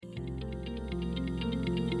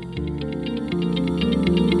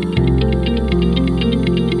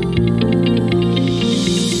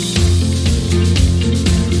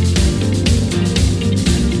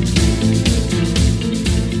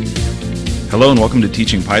Hello and welcome to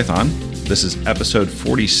Teaching Python. This is episode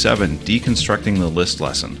 47, Deconstructing the List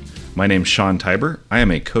Lesson. My name's Sean Tiber. I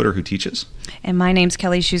am a coder who teaches. And my name's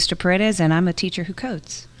Kelly Schuster-Paredes, and I'm a teacher who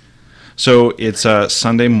codes. So it's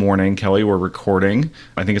Sunday morning, Kelly. We're recording.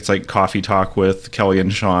 I think it's like coffee talk with Kelly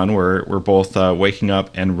and Sean. We're both waking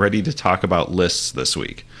up and ready to talk about lists this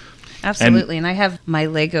week. Absolutely, and I have my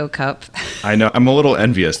Lego cup. I know. I'm a little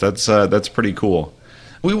envious. That's pretty cool.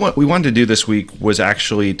 We wanted to do this week was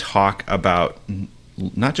actually talk about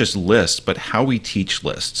not just lists, but how we teach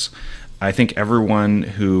lists. I think everyone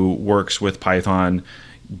who works with Python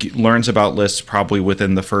learns about lists probably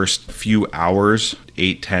within the first few hours,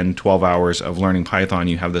 8, 10, 12 hours of learning Python.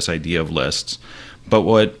 You have this idea of lists. But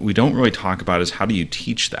what we don't really talk about is how do you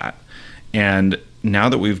teach that? And now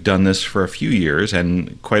that we've done this for a few years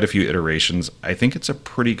and quite a few iterations, I think it's a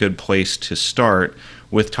pretty good place to start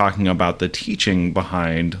with talking about the teaching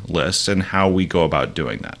behind lists and how we go about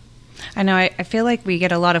doing that. I know, I feel like we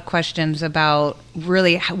get a lot of questions about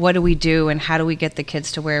really what do we do and how do we get the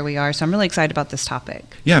kids to where we are. So I'm really excited about this topic.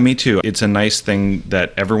 Yeah, me too. It's a nice thing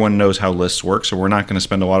that everyone knows how lists work, so we're not going to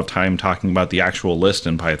spend a lot of time talking about the actual list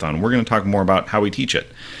in Python. We're going to talk more about how we teach it.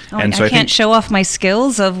 And so I can't show off my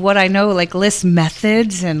skills of what I know, like list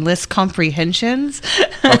methods and list comprehensions.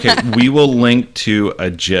 Okay, we will link to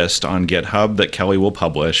a gist on GitHub that Kelly will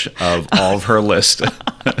publish of all of her lists.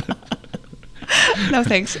 No,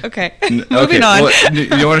 thanks. Okay. Moving on. Well,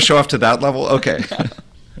 you want to show off to that level? Okay.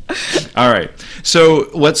 All right. So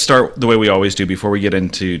let's start the way we always do before we get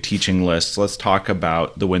into teaching lists. Let's talk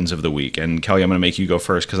about the wins of the week. And Kelly, I'm going to make you go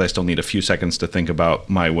first because I still need a few seconds to think about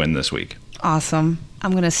my win this week. Awesome.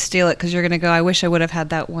 I'm going to steal it because you're going to go, I wish I would have had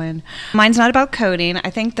that win. Mine's not about coding. I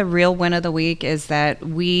think the real win of the week is that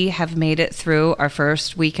we have made it through our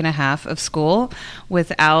first week and a half of school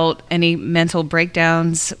without any mental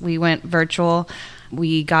breakdowns. We went virtual.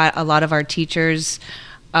 We got a lot of our teachers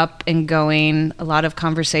up and going, a lot of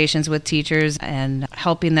conversations with teachers and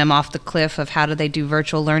helping them off the cliff of how do they do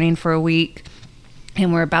virtual learning for a week.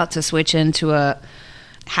 And we're about to switch into a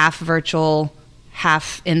half virtual,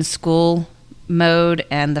 half in school mode,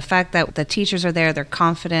 and the fact that the teachers are there, they're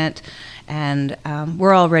confident, and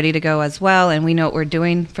we're all ready to go as well, and we know what we're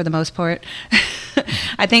doing for the most part.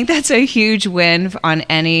 I think that's a huge win on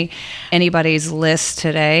anybody's list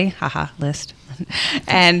today. List.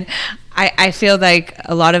 And I feel like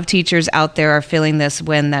a lot of teachers out there are feeling this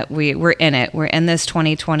win that we're in it. We're in this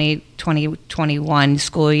 2020-2021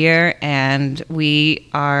 school year, and we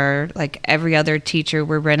are like every other teacher,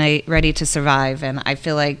 we're ready to survive. And I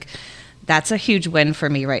feel like that's a huge win for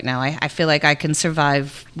me right now. I feel like I can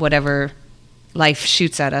survive whatever life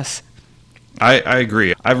shoots at us. I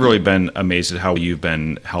agree. I've really been amazed at how you've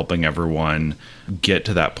been helping everyone get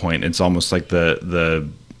to that point. It's almost like the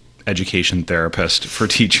education therapist for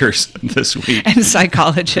teachers this week. And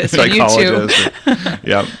psychologists. You too.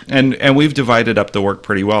 Yeah. And we've divided up the work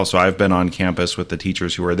pretty well. So I've been on campus with the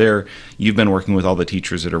teachers who are there. You've been working with all the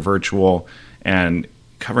teachers that are virtual and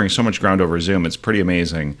covering so much ground over Zoom. It's pretty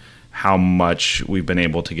amazing how much we've been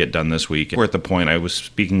able to get done this week. We're at the point, I was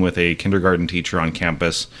speaking with a kindergarten teacher on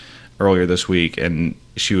campus earlier this week, and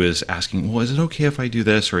she was asking, well, is it okay if I do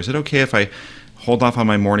this? Or is it okay if I hold off on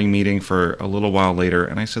my morning meeting for a little while later?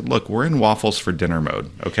 And I said, look, we're in waffles for dinner mode,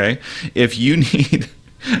 okay? If you need,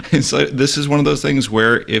 so this is one of those things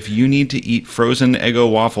where if you need to eat frozen Eggo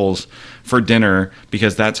waffles for dinner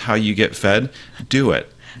because that's how you get fed, do it.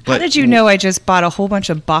 How did you know I just bought a whole bunch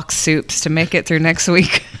of box soups to make it through next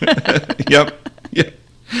week? Yep.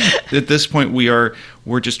 At this point, we're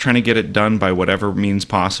just trying to get it done by whatever means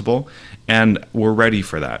possible, and we're ready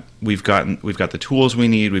for that. We've got the tools we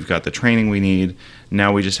need, we've got the training we need.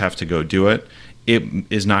 Now we just have to go do it. It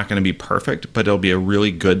is not going to be perfect, but it'll be a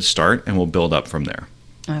really good start, and we'll build up from there.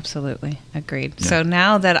 Absolutely. Agreed. Yeah. So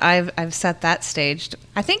now that I've set that staged,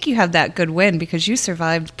 I think you have that good win because you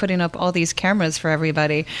survived putting up all these cameras for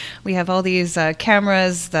everybody. We have all these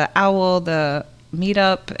cameras, the OWL, the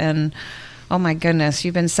Meetup, and oh my goodness,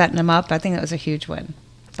 you've been setting them up. I think that was a huge win.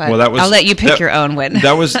 But I'll let you pick your own win.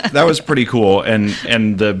 That was pretty cool.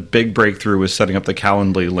 And the big breakthrough was setting up the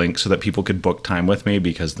Calendly link so that people could book time with me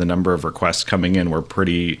because the number of requests coming in were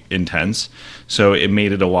pretty intense. So it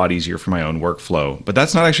made it a lot easier for my own workflow. But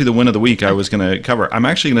that's not actually the win of the week I was going to cover. I'm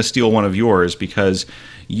actually going to steal one of yours because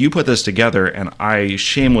you put this together and I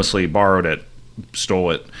shamelessly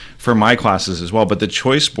stole it for my classes as well. But the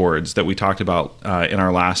choice boards that we talked about in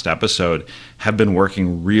our last episode have been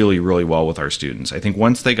working really, really well with our students. I think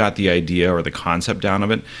once they got the idea or the concept down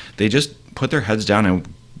of it, they just put their heads down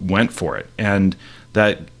and went for it. And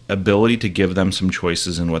that ability to give them some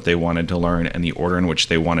choices in what they wanted to learn and the order in which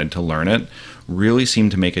they wanted to learn it really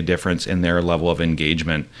seemed to make a difference in their level of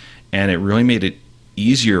engagement. And it really made it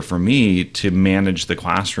easier for me to manage the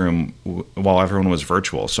classroom while everyone was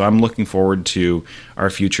virtual. So I'm looking forward to our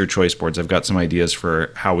future choice boards. I've got some ideas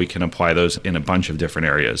for how we can apply those in a bunch of different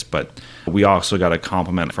areas. But we also got a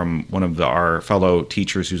compliment from one of our fellow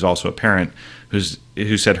teachers who's also a parent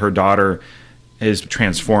who said her daughter is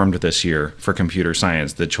transformed this year for computer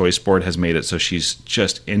science. The choice board has made it so she's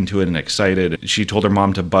just into it and excited. She told her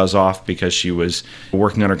mom to buzz off because she was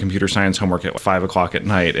working on her computer science homework at 5 o'clock at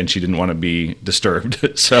night and she didn't want to be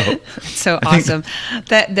disturbed. So awesome.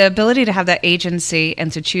 That the ability to have that agency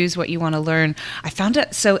and to choose what you want to learn. I found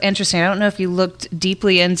it so interesting. I don't know if you looked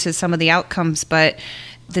deeply into some of the outcomes, but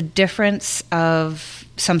the difference of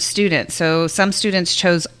some students. So some students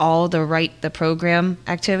chose all the program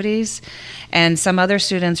activities, and some other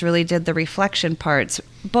students really did the reflection parts.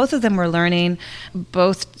 Both of them were learning.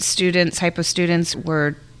 Both type of students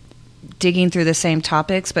were digging through the same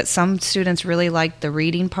topics, but some students really liked the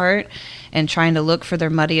reading part and trying to look for their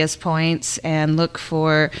muddiest points and look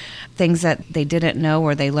for things that they didn't know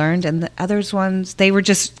or they learned. And the others ones, they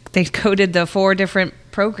coded the 4 different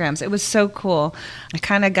programs. It was so cool. I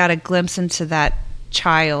kind of got a glimpse into that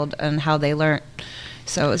child and how they learn.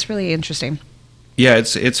 So it was really interesting. Yeah,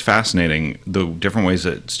 it's fascinating, the different ways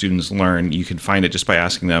that students learn. You can find it just by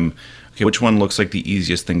asking them, okay, which one looks like the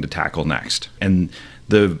easiest thing to tackle next? And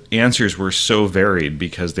the answers were so varied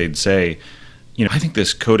because they'd say, I think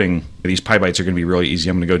this coding, these PyBites are going to be really easy.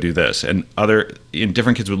 I'm going to go do this. And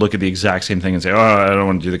different kids would look at the exact same thing and say, oh, I don't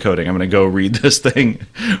want to do the coding. I'm going to go read this thing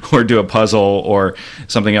or do a puzzle or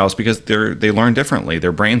something else, because they learn differently.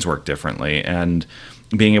 Their brains work differently. And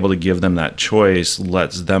being able to give them that choice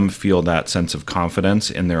lets them feel that sense of confidence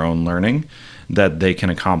in their own learning, that they can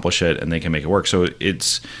accomplish it and they can make it work. So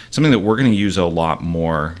it's something that we're going to use a lot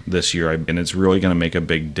more this year, and it's really going to make a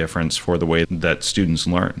big difference for the way that students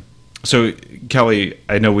learn. So, Kelly,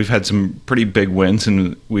 I know we've had some pretty big wins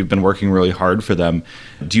and we've been working really hard for them.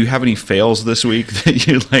 Do you have any fails this week that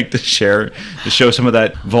you'd like to share to show some of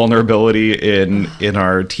that vulnerability in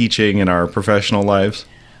our teaching and our professional lives?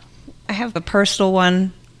 I have a personal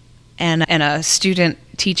one and a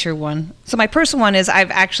student-teacher one. So my personal one is I've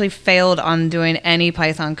actually failed on doing any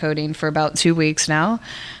Python coding for about 2 weeks now.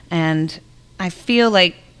 And I feel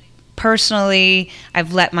like personally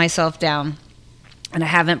I've let myself down. And I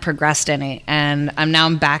haven't progressed any. And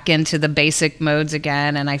I'm back into the basic modes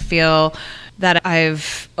again. And I feel that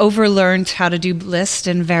I've overlearned how to do lists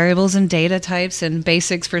and variables and data types and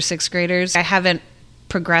basics for 6th graders. I haven't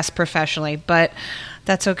progressed professionally, but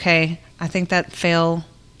that's okay. I think that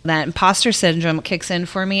imposter syndrome kicks in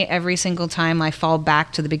for me every single time I fall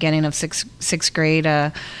back to the beginning of sixth grade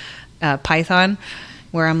Python,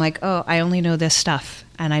 where I'm like, oh, I only know this stuff.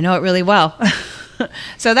 And I know it really well.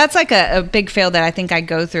 So that's like a big fail that I think I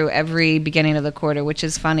go through every beginning of the quarter, which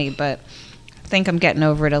is funny, but I think I'm getting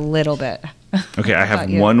over it a little bit. Okay, I have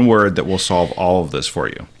one word that will solve all of this for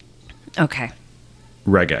you. Okay.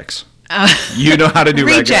 Regex. You know how to do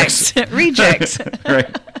regex. Rejects.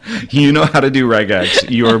 Right. You know how to do regex.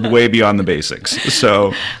 You're way beyond the basics.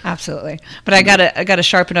 So absolutely. But I gotta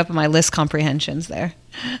sharpen up on my list comprehensions there.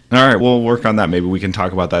 All right, we'll work on that. Maybe we can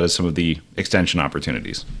talk about that as some of the extension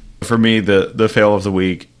opportunities. For me, the fail of the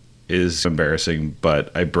week is embarrassing,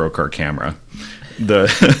 but I broke our camera.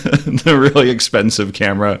 The really expensive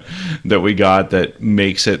camera that we got that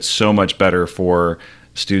makes it so much better for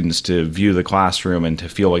students to view the classroom and to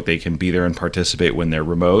feel like they can be there and participate when they're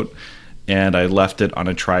remote. And I left it on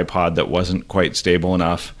a tripod that wasn't quite stable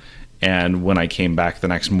enough. And when I came back the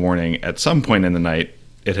next morning, at some point in the night,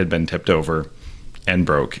 it had been tipped over and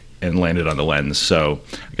broke and landed on the lens. So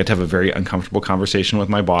I got to have a very uncomfortable conversation with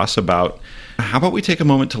my boss about, how about we take a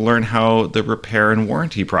moment to learn how the repair and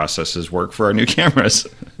warranty processes work for our new cameras?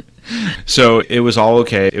 So it was all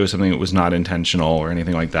okay. It was something that was not intentional or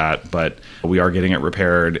anything like that, but we are getting it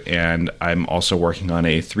repaired, and I'm also working on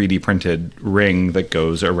a 3D printed ring that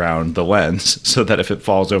goes around the lens so that if it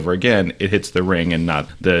falls over again, it hits the ring and not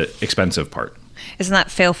the expensive part. Isn't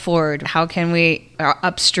that fail forward? How can we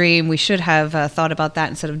upstream? We should have thought about that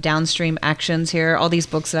instead of downstream actions here. All these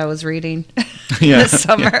books that I was reading this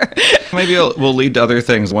summer. Yeah. Maybe we'll lead to other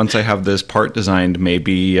things. Once I have this part designed,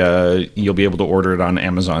 maybe you'll be able to order it on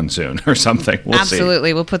Amazon soon or something. We'll Absolutely.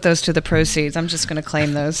 see. We'll put those to the proceeds. I'm just going to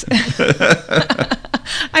claim those.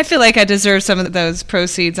 I feel like I deserve some of those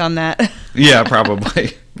proceeds on that. Yeah,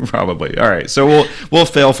 probably. Probably. All right. So we'll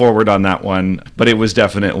fail forward on that one, but it was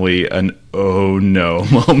definitely an oh no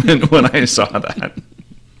moment when I saw that.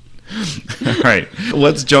 All right,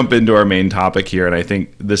 let's jump into our main topic here. And I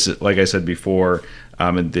think this is, like I said before,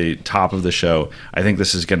 at the top of the show, I think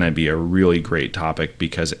this is going to be a really great topic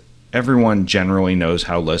because everyone generally knows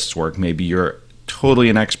how lists work. Maybe you're totally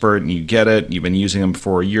an expert and you get it. You've been using them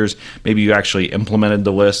for years. Maybe you actually implemented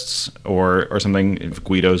the lists or something, if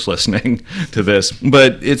Guido's listening to this.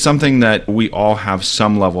 But it's something that we all have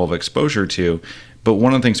some level of exposure to. But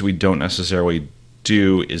one of the things we don't necessarily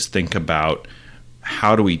do is think about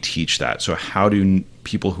how do we teach that? So how do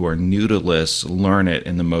people who are new to lists learn it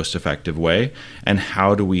in the most effective way? And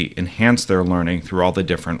how do we enhance their learning through all the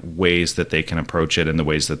different ways that they can approach it and the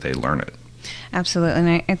ways that they learn it? Absolutely.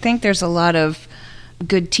 And I think there's a lot of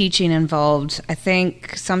good teaching involved. I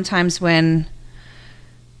think sometimes when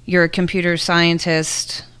you're a computer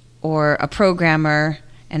scientist or a programmer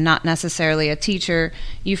and not necessarily a teacher,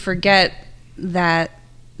 you forget that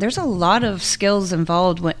there's a lot of skills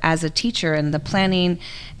involved as a teacher in the planning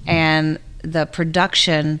and the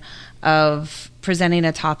production of presenting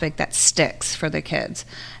a topic that sticks for the kids.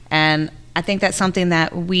 And I think that's something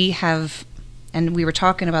that we have, and we were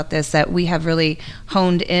talking about this, that we have really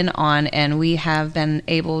honed in on, and we have been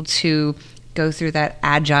able to go through that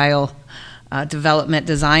agile development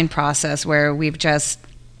design process where we've just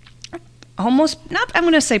almost, not, I'm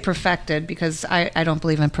going to say perfected, because I don't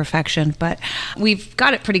believe in perfection, but we've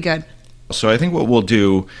got it pretty good. So I think what we'll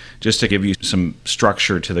do, just to give you some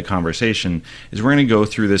structure to the conversation, is we're going to go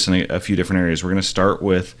through this in a few different areas. We're going to start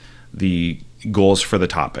with the goals for the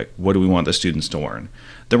topic. What do we want the students to learn?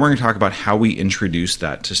 Then we're going to talk about how we introduce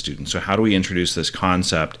that to students. So how do we introduce this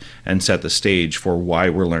concept and set the stage for why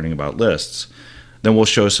we're learning about lists? Then we'll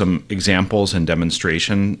show some examples and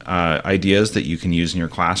demonstration ideas that you can use in your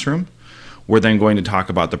classroom. We're then going to talk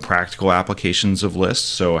about the practical applications of lists.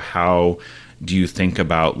 So how do you think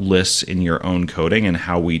about lists in your own coding and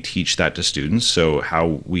how we teach that to students? So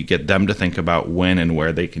how we get them to think about when and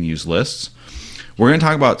where they can use lists. We're going to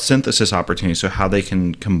talk about synthesis opportunities, so how they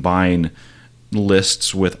can combine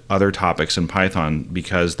lists with other topics in Python,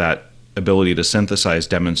 because that ability to synthesize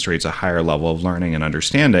demonstrates a higher level of learning and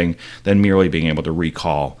understanding than merely being able to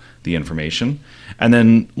recall the information. And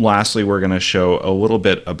then lastly, we're going to show a little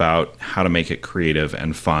bit about how to make it creative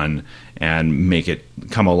and fun and make it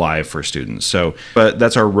come alive for students. So, but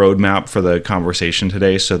that's our roadmap for the conversation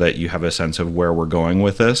today, so that you have a sense of where we're going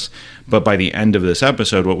with this. But by the end of this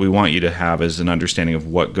episode, what we want you to have is an understanding of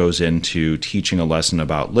what goes into teaching a lesson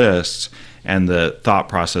about lists and the thought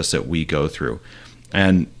process that we go through.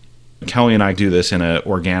 And Kelly and I do this in an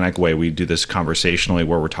organic way. We do this conversationally,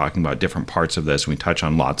 where we're talking about different parts of this. We touch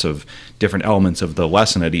on lots of different elements of the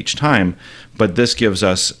lesson at each time, but this gives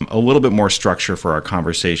us a little bit more structure for our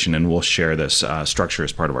conversation, and we'll share this structure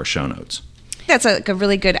as part of our show notes. That's a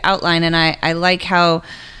really good outline, and I like how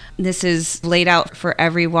this is laid out for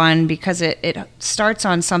everyone, because it starts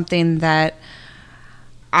on something that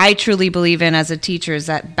I truly believe in as a teacher, is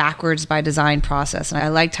that backwards by design process. And I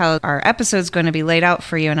liked how our episode's going to be laid out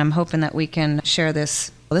for you, and I'm hoping that we can share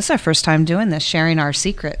this. Well, this is our first time doing this, sharing our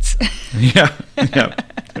secrets. Yeah. It's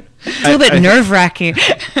a little bit nerve-wracking.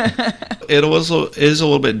 It is a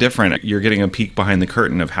little bit different. You're getting a peek behind the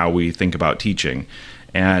curtain of how we think about teaching.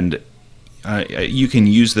 And you can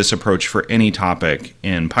use this approach for any topic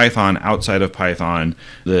in Python, outside of Python.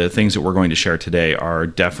 The things that we're going to share today are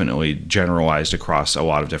definitely generalized across a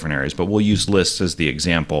lot of different areas, but we'll use lists as the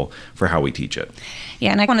example for how we teach it.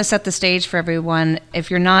 Yeah, and I want to set the stage for everyone. If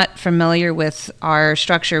you're not familiar with our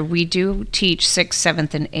structure, we do teach 6th,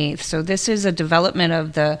 7th, and 8th. So this is a development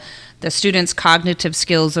of the students' cognitive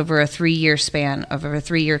skills over a 3-year span, over a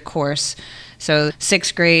 3-year course. So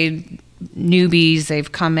 6th grade newbies,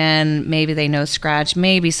 they've come in, maybe they know Scratch,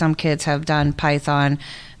 maybe some kids have done Python,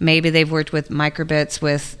 maybe they've worked with microbits,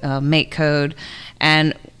 with MakeCode,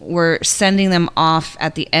 and we're sending them off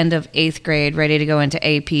at the end of 8th grade ready to go into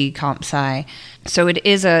AP Comp Sci. So it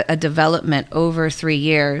is a development over 3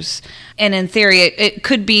 years. And in theory, it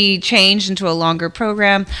could be changed into a longer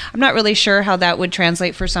program. I'm not really sure how that would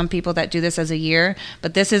translate for some people that do this as a year,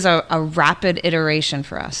 but this is a rapid iteration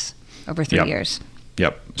for us over 3 years.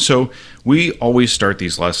 Yep. So we always start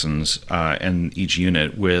these lessons and each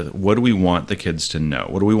unit with, what do we want the kids to know?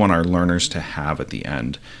 What do we want our learners to have at the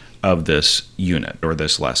end of this unit or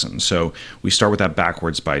this lesson? So we start with that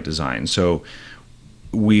backwards by design. So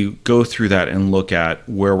we go through that and look at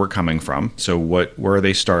where we're coming from. So where are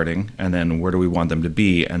they starting? And then where do we want them to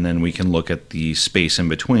be? And then we can look at the space in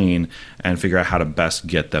between and figure out how to best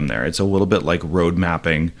get them there. It's a little bit like road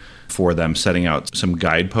mapping for them, setting out some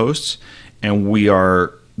guideposts. And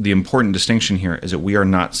the important distinction here is that we are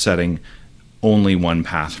not setting only one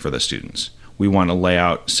path for the students. we want to lay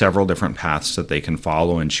out several different paths that they can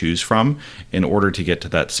follow and choose from in order to get to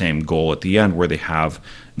that same goal at the end where they have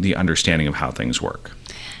the understanding of how things work.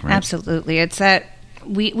 Right? Absolutely. It's that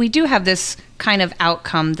we do have this kind of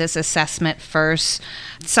outcome, this assessment first.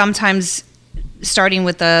 Sometimes starting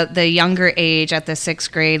with the younger age, at the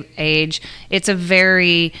 6th grade age, it's a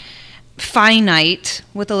very finite,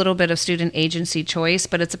 with a little bit of student agency choice,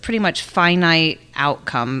 but it's a pretty much finite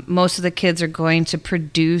outcome. Most of the kids are going to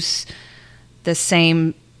produce the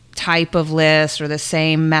same type of list or the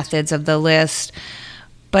same methods of the list,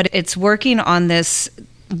 but it's working on this,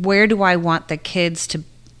 where do I want the kids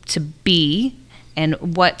to be, and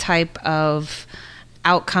what type of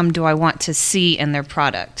outcome do I want to see in their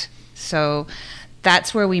product? So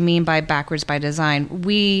that's where we mean by backwards by design.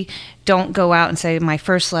 We don't go out and say my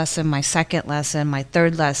first lesson, my second lesson, my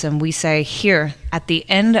third lesson. We say here at the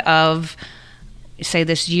end of, say,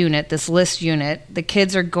 this unit, this list unit, the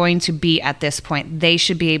kids are going to be at this point. They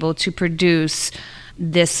should be able to produce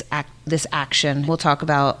this action. We'll talk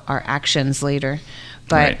about our actions later,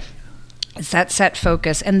 but Right. It's that set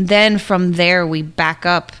focus. And then from there, we back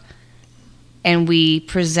up and we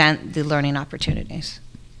present the learning opportunities.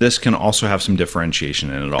 This can also have some differentiation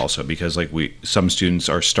in it also, because some students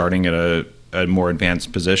are starting at a more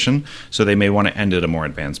advanced position, so they may want to end at a more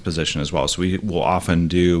advanced position as well. So we will often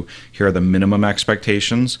do, here are the minimum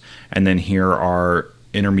expectations, and then here are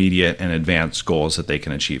intermediate and advanced goals that they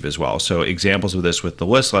can achieve as well. So examples of this with the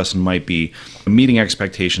list lesson might be, meeting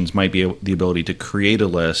expectations might be the ability to create a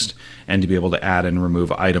list and to be able to add and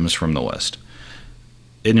remove items from the list.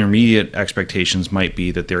 Intermediate expectations might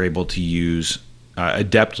be that they're able to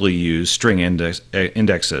adeptly use string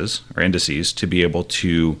indexes or indices to be able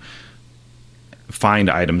to find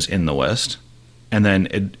items in the list,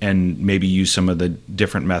 and maybe use some of the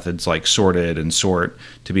different methods like sorted and sort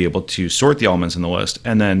to be able to sort the elements in the list.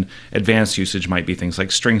 And then advanced usage might be things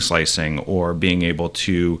like string slicing or being able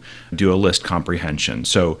to do a list comprehension.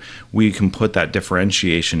 So we can put that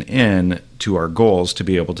differentiation in to our goals to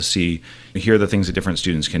be able to see, here are the things that different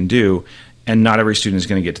students can do. And not every student is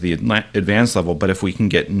going to get to the advanced level, but if we can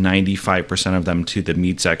get 95% of them to the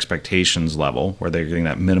meets expectations level, where they're getting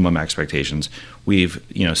that minimum expectations, we've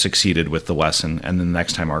succeeded with the lesson. And then the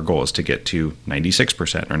next time our goal is to get to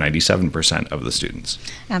 96% or 97% of the students.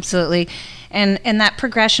 Absolutely. And that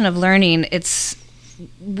progression of learning,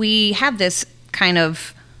 we have this kind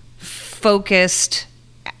of focused,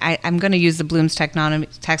 I'm going to use the Bloom's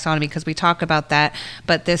taxonomy because we talk about that,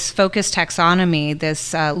 but this focused taxonomy,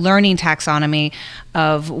 this learning taxonomy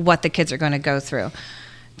of what the kids are going to go through.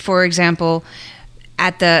 For example,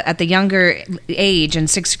 at the younger age in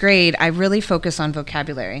 6th grade, I really focus on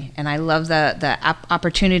vocabulary, and I love the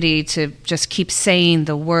opportunity to just keep saying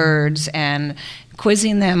the words and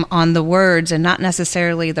quizzing them on the words and not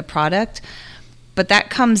necessarily the product. But that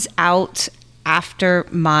comes out after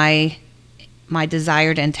my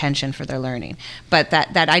desired intention for their learning. But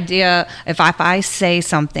that idea, if I say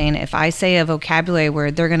something, if I say a vocabulary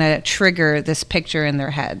word, they're going to trigger this picture in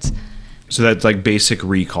their heads. So that's like basic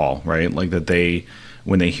recall, right? Like that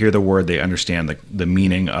when they hear the word, they understand the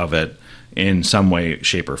meaning of it in some way,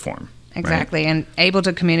 shape, or form. Exactly, right? And able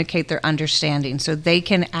to communicate their understanding so they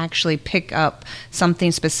can actually pick up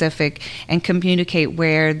something specific and communicate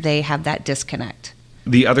where they have that disconnect.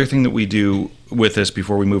 The other thing that we do with this,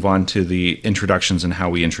 before we move on to the introductions and how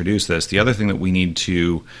we introduce this, the other thing that we need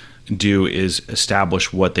to do is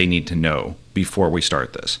establish what they need to know before we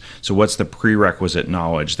start this. So what's the prerequisite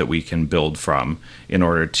knowledge that we can build from in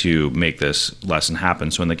order to make this lesson happen?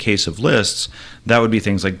 So in the case of lists, that would be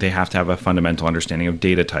things like they have to have a fundamental understanding of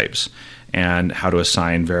data types and how to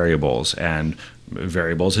assign variables and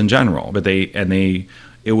variables in general. But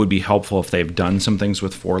it would be helpful if they've done some things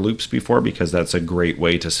with for loops before, because that's a great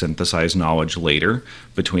way to synthesize knowledge later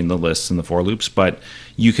between the lists and the for loops. But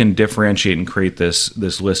you can differentiate and create this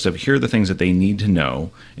list of, here are the things that they need to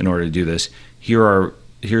know in order to do this.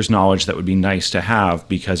 Here's knowledge that would be nice to have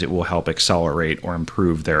because it will help accelerate or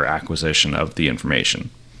improve their acquisition of the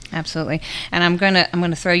information. Absolutely. And I'm going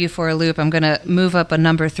to throw you for a loop. I'm going to move up a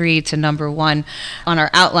number 3 to number 1 on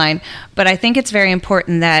our outline. But I think it's very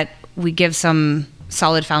important that we give some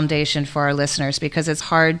solid foundation for our listeners, because it's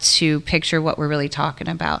hard to picture what we're really talking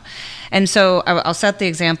about. And so I'll set the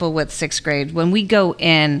example with 6th grade. When we go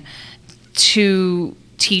in to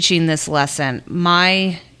teaching this lesson,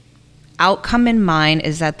 my outcome in mind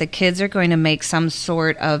is that the kids are going to make some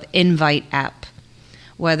sort of invite app,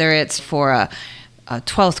 whether it's for a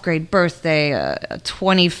 12th grade birthday, a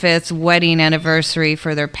 25th wedding anniversary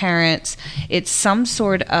for their parents. It's some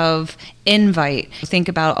sort of invite. Think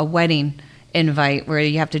about a wedding. invite where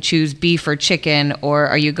you have to choose beef or chicken, or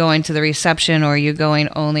are you going to the reception, or are you going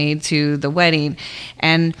only to the wedding?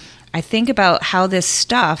 And I think about how this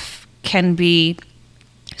stuff can be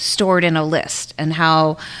stored in a list and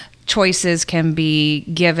how choices can be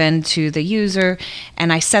given to the user,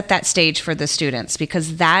 and I set that stage for the students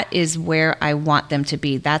because that is where I want them to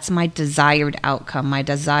be. That's my desired outcome, my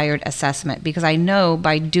desired assessment, because I know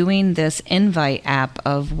by doing this invite app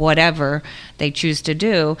of whatever they choose to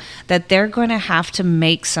do that they're going to have to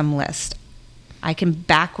make some list. I can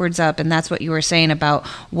backwards up, and that's what you were saying about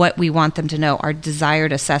what we want them to know, our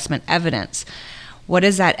desired assessment evidence. What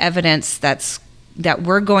is that evidence that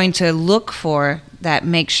we're going to look for that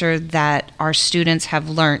makes sure that our students have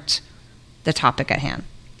learnt the topic at hand?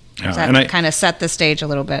 Does that kind of set the stage a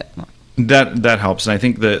little bit? That helps. And I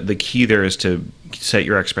think the key there is to set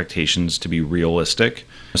your expectations to be realistic.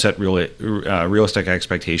 Set realistic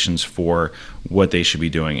expectations for what they should be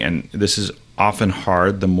doing. And this is often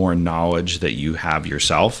hard the more knowledge that you have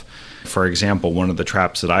yourself. For example, one of the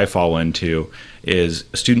traps that I fall into is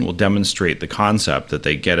a student will demonstrate the concept that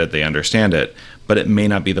they get it, they understand it, but it may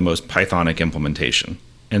not be the most Pythonic implementation.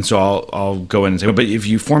 And so I'll go in and say, but if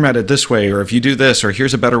you format it this way, or if you do this, or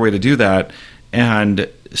here's a better way to do that, and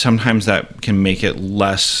sometimes that can make it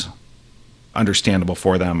less understandable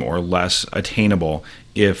for them or less attainable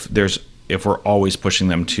if we're always pushing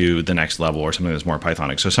them to the next level or something that's more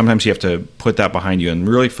Pythonic. So sometimes you have to put that behind you and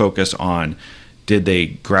really focus on, did they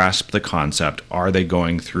grasp the concept? Are they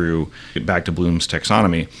going through, back to Bloom's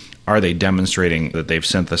taxonomy, are they demonstrating that they've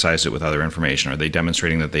synthesized it with other information? Are they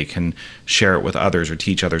demonstrating that they can share it with others or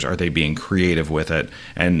teach others? Are they being creative with it?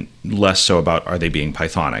 And less so about, are they being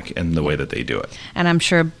Pythonic in the way that they do it? And I'm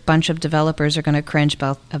sure a bunch of developers are going to cringe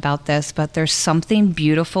about this, but there's something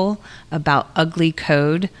beautiful about ugly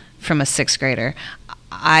code from a sixth grader.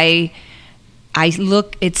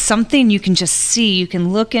 It's something you can just see. You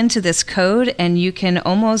can look into this code and you can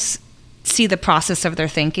almost see the process of their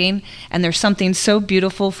thinking. And there's something so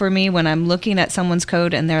beautiful for me when I'm looking at someone's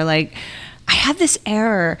code and they're like, I have this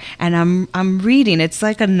error, and I'm reading. It's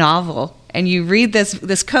like a novel. And you read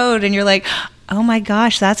this code and you're like, oh my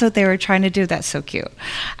gosh, that's what they were trying to do. That's so cute.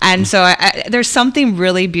 And so there's something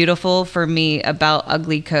really beautiful for me about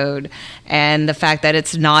ugly code and the fact that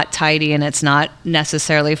it's not tidy and it's not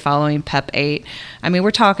necessarily following PEP 8. I mean,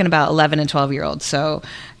 we're talking about 11 and 12-year-olds. So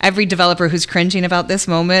every developer who's cringing about this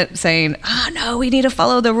moment saying, no, we need to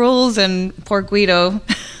follow the rules, and poor Guido.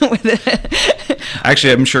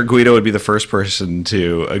 Actually, I'm sure Guido would be the first person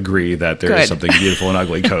to agree that there is something beautiful in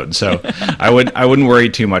ugly code. So I wouldn't worry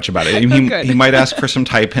too much about it. He might ask for some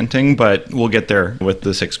type hinting, but we'll get there with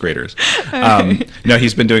the sixth graders. No,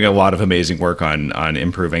 he's been doing a lot of amazing work on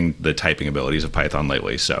improving the typing abilities of Python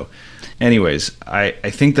lately. So anyways, I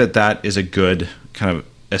think that is a good kind of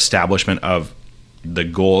establishment of the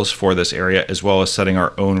goals for this area, as well as setting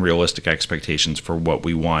our own realistic expectations for what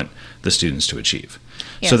we want the students to achieve.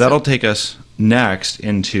 Yeah, so that'll take us next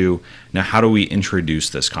into, now, how do we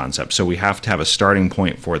introduce this concept? So we have to have a starting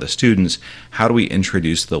point for the students. How do we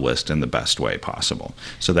introduce the list in the best way possible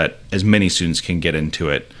so that as many students can get into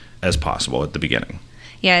it as possible at the beginning?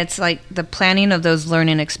 Yeah, it's like the planning of those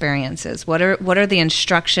learning experiences. What are the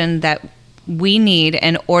instruction that we need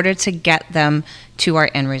in order to get them to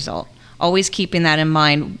our end result? Always keeping that in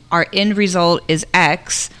mind. Our end result is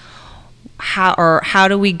X. How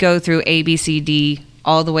do we go through A, B, C, D,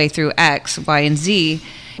 all the way through X, Y, and Z?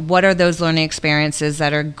 What are those learning experiences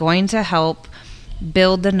that are going to help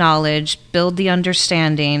build the knowledge, build the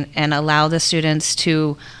understanding, and allow the students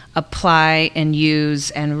to apply and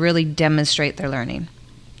use and really demonstrate their learning?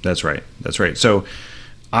 That's right. So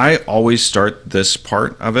I always start this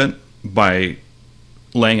part of it by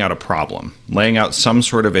laying out a problem, laying out some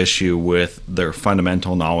sort of issue with their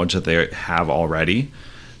fundamental knowledge that they have already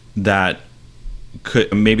that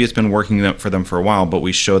could, maybe it's been working for them for a while, but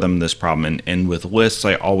we show them this problem. And with lists,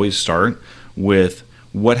 I always start with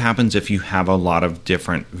what happens if you have a lot of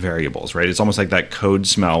different variables, right? It's almost like that code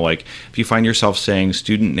smell. Like if you find yourself saying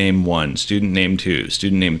student name 1, student name 2,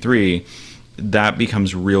 student name 3, that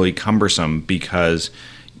becomes really cumbersome because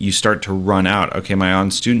you start to run out. Okay, am I on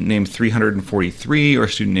student name 343 or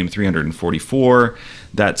student name 344?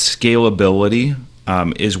 That scalability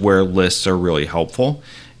is where lists are really helpful.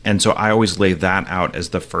 And so I always lay that out as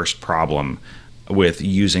the first problem with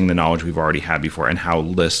using the knowledge we've already had before and how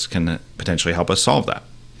lists can potentially help us solve that.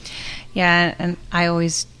 Yeah, and I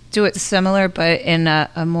always do it similar, but in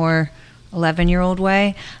a more 11-year-old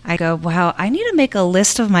way. I go, wow, I need to make a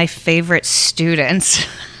list of my favorite students.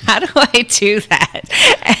 How do I do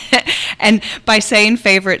that? And by saying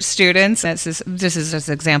favorite students, this is just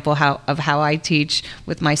an example of how I teach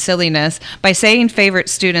with my silliness. By saying favorite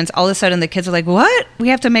students, all of a sudden the kids are like, what? We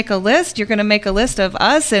have to make a list? You're going to make a list of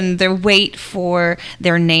us? And they wait for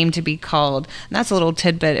their name to be called. And that's a little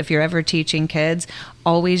tidbit if you're ever teaching kids,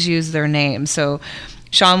 always use their name. So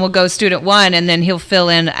Sean will go student 1, and then he'll fill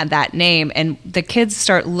in that name, and the kids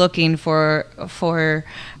start looking for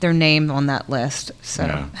their name on that list. So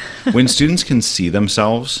yeah. When students can see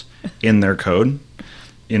themselves in their code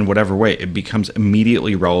in whatever way, it becomes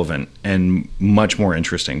immediately relevant and much more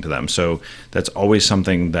interesting to them. So that's always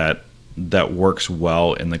something that works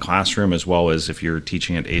well in the classroom, as well as if you're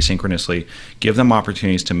teaching it asynchronously. Give them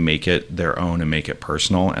opportunities to make it their own and make it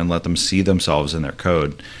personal, and let them see themselves in their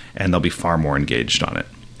code, and they'll be far more engaged on it.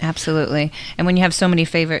 Absolutely. And when you have so many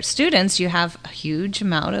favorite students, you have a huge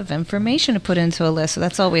amount of information to put into a list. So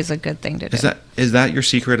that's always a good thing to do. Is that your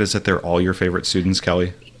secret? Is that they're all your favorite students,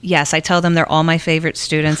 Kelly? Yes, I tell them they're all my favorite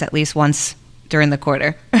students at least once during the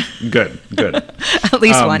quarter. Good. At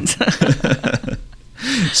least once.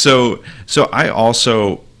 So I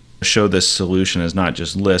also show this solution as not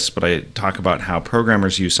just lists, but I talk about how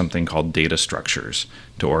programmers use something called data structures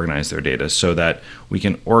to organize their data, so that we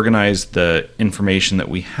can organize the information that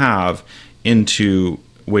we have into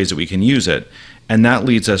ways that we can use it. And that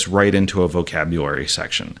leads us right into a vocabulary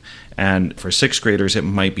section. And for 6th graders, it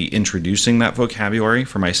might be introducing that vocabulary.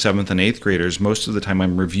 For my 7th and 8th graders, most of the time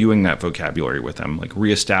I'm reviewing that vocabulary with them, like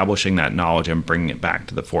reestablishing that knowledge and bringing it back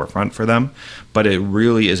to the forefront for them. But it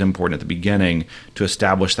really is important at the beginning to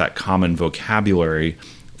establish that common vocabulary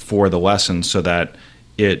for the lesson, so that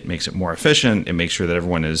it makes it more efficient. It makes sure that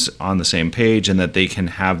everyone is on the same page, and that they can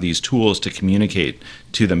have these tools to communicate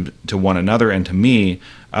to them, to one another, and to me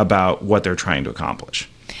about what they're trying to accomplish.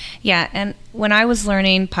 Yeah, and when I was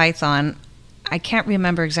learning Python, I can't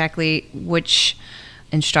remember exactly which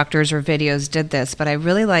instructors or videos did this, but I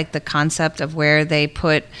really like the concept of where they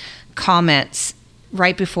put comments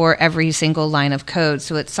right before every single line of code.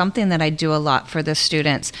 So it's something that I do a lot for the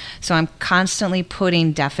students. So I'm constantly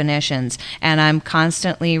putting definitions, and I'm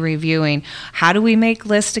constantly reviewing, how do we make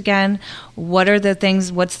lists again? What are the things,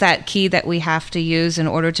 what's that key that we have to use in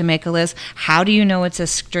order to make a list? How do you know it's a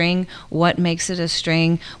string? What makes it a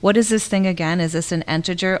string? What is this thing again? Is this an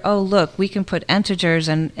integer? Oh, look, we can put integers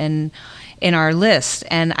in our list.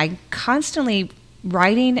 And I constantly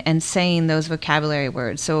writing and saying those vocabulary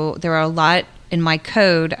words. So there are a lot in my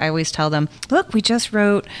code. I always tell them, look, we just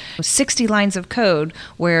wrote 60 lines of code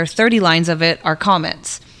where 30 lines of it are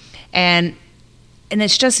comments. And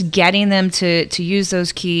it's just getting them to use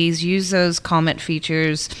those keys, use those comment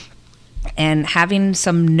features, and having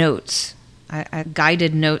some notes,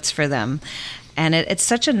 guided notes for them. And it's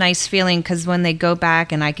such a nice feeling, because when they go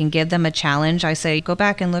back and I can give them a challenge, I say, go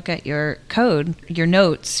back and look at your code, your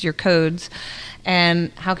notes, your codes,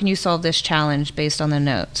 and how can you solve this challenge based on the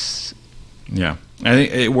notes? Yeah, I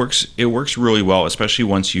think it works really well, especially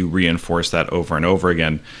once you reinforce that over and over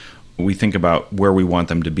again. We think about where we want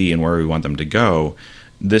them to be and where we want them to go.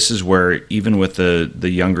 This is where, even with the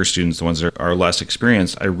younger students, the ones that are less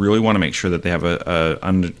experienced, I really want to make sure that they have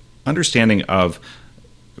a understanding of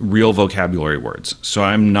real vocabulary words. So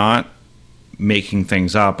I'm not making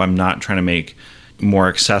things up. I'm not trying to make more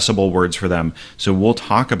accessible words for them. So we'll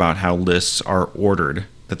talk about how lists are ordered,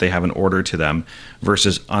 that they have an order to them,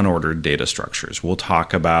 versus unordered data structures. We'll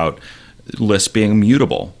talk about lists being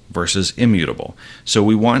mutable versus immutable. So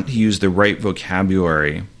we want to use the right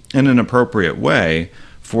vocabulary in an appropriate way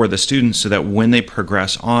for the students, so that when they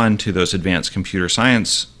progress on to those advanced computer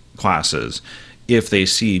science classes, if they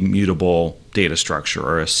see mutable data structure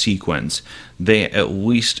or a sequence, they at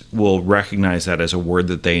least will recognize that as a word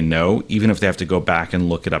that they know, even if they have to go back and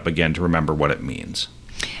look it up again to remember what it means.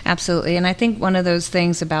 Absolutely. And I think one of those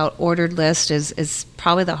things about ordered list is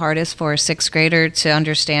probably the hardest for a 6th grader to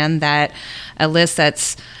understand, that a list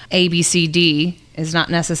that's A, B, C, D is not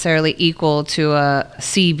necessarily equal to a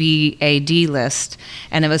C, B, A, D list.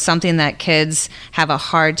 And it was something that kids have a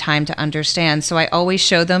hard time to understand. So I always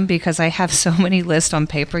show them, because I have so many lists on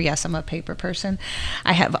paper. Yes, I'm a paper person.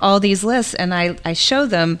 I have all these lists, and I show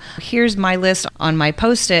them, here's my list on my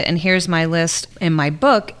Post-it, and here's my list in my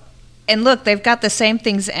book. And look, they've got the same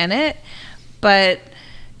things in it, but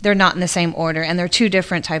they're not in the same order, and they're two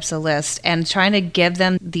different types of lists. And trying to give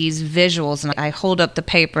them these visuals, and I hold up the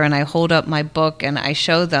paper and I hold up my book and I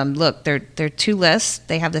show them, look, they're two lists.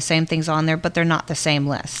 They have the same things on there, but they're not the same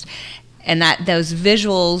list. And that those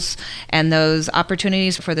visuals and those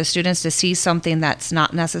opportunities for the students to see something that's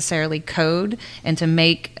not necessarily code, and to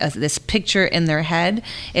make this picture in their head,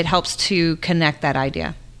 it helps to connect that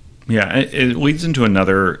idea. Yeah, it leads into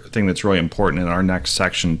another thing that's really important in our next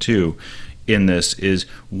section too. In this is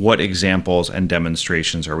what examples and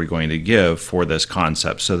demonstrations are we going to give for this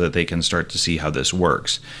concept so that they can start to see how this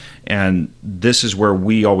works. And this is where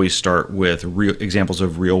we always start with real examples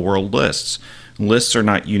of real world lists. Lists are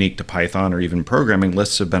not unique to Python or even programming.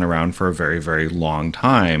 Lists have been around for a very, very long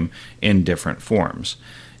time in different forms.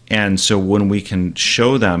 And so when we can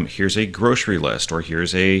show them, here's a grocery list, or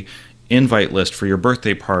here's a invite list for your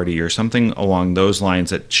birthday party, or something along those lines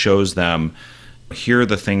that shows them, here are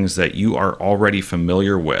the things that you are already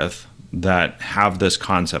familiar with that have this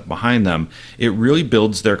concept behind them, it really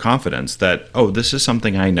builds their confidence that, oh, this is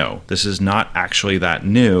something I know. This is not actually that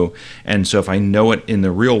new. And so if I know it in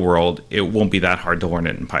the real world, it won't be that hard to learn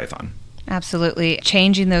it in Python. Absolutely.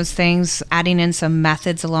 Changing those things, adding in some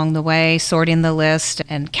methods along the way, sorting the list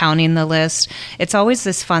and counting the list. It's always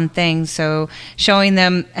this fun thing. So showing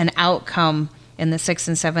them an outcome in the 6th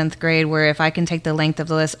and 7th grade where if I can take the length of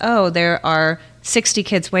the list, oh, there are 60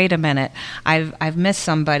 kids, wait a minute, I've missed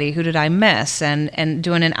somebody, who did I miss? And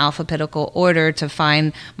doing an alphabetical order to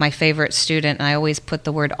find my favorite student. And I always put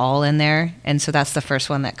the word all in there. And so that's the first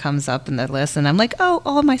one that comes up in the list. And I'm like, oh,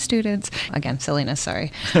 all my students. Again, silliness,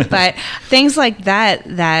 sorry. But things like that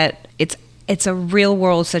it's a real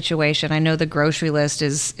world situation. I know the grocery list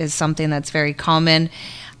is something that's very common.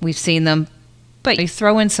 We've seen them. But you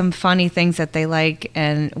throw in some funny things that they like,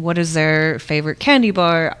 and what is their favorite candy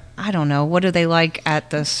bar? I don't know. What do they like at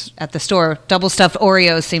the store? Double stuffed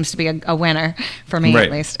Oreos seems to be a winner for me, right.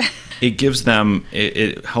 At least. It gives them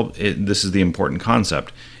this is the important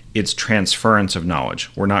concept. It's transference of knowledge.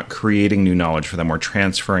 We're not creating new knowledge for them. We're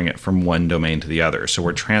transferring it from one domain to the other. So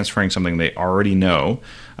we're transferring something they already know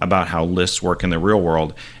about how lists work in the real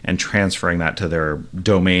world and transferring that to their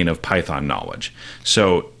domain of Python knowledge.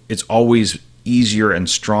 So it's always easier and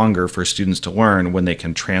stronger for students to learn when they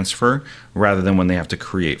can transfer rather than when they have to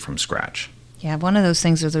create from scratch. Yeah, one of those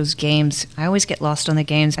things are those games. I always get lost on the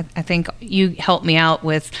games. I think you help me out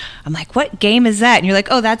with, I'm like, what game is that? And you're like,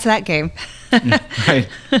 oh, that's that game. Right.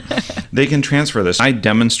 They can transfer this. I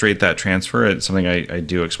demonstrate that transfer. It's something I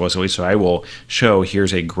do explicitly. So I will show,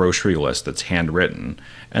 here's a grocery list that's handwritten.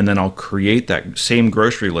 And then I'll create that same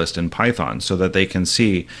grocery list in Python so that they can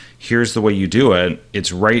see, here's the way you do it.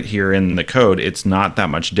 It's right here in the code. It's not that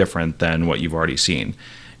much different than what you've already seen.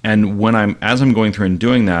 And as I'm going through and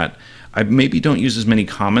doing that, I maybe don't use as many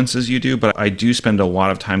comments as you do, but I do spend a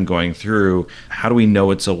lot of time going through, how do we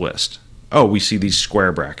know it's a list? Oh, we see these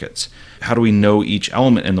square brackets. How do we know each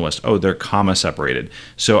element in the list? Oh, they're comma separated.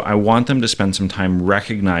 So I want them to spend some time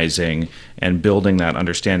recognizing and building that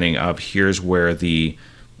understanding of, here's where the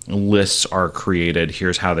lists are created,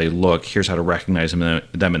 here's how they look, here's how to recognize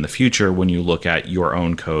them in the future when you look at your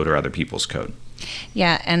own code or other people's code.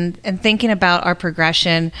 Yeah, and thinking about our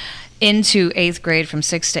progression into 8th grade from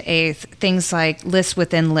 6th to 8th, things like lists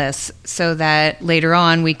within lists, so that later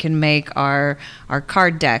on we can make our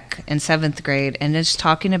card deck in 7th grade. And it's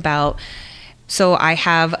talking about, so I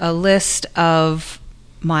have a list of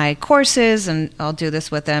my courses, and I'll do this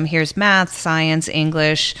with them. Here's math, science,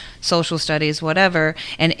 English, social studies, whatever.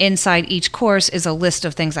 And inside each course is a list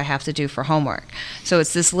of things I have to do for homework. So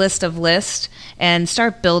it's this list of lists, and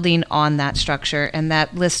start building on that structure. And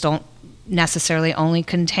that list don't necessarily only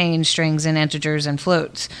contain strings and integers and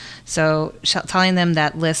floats. So telling them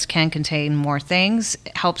that list can contain more things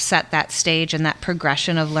helps set that stage and that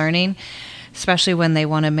progression of learning, especially when they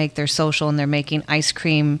want to make their social and they're making ice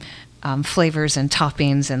cream flavors and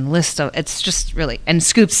toppings and lists of, it's just really, and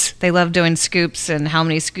scoops. They love doing scoops, and how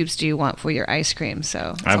many scoops do you want for your ice cream?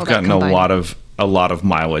 So I've gotten a lot of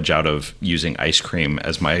mileage out of using ice cream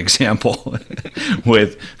as my example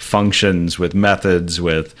with functions, with methods,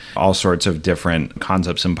 with all sorts of different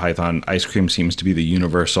concepts in Python. Ice cream seems to be the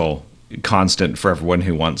universal constant for everyone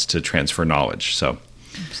who wants to transfer knowledge. So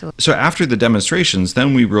Absolutely. So after the demonstrations,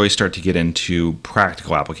 then we really start to get into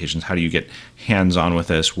practical applications. How do you get hands-on with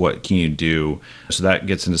this? What can you do? So that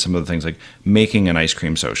gets into some of the things like making an ice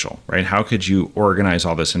cream social, right? How could you organize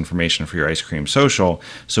all this information for your ice cream social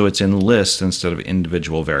so it's in lists instead of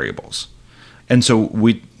individual variables? And so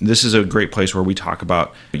this is a great place where we talk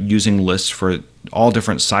about using lists for all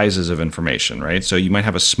different sizes of information, right? So you might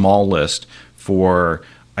have a small list for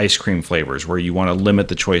ice cream flavors where you want to limit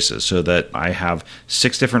the choices so that I have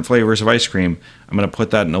 6 different flavors of ice cream. I'm going to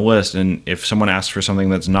put that in a list, and if someone asks for something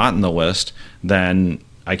that's not in the list, then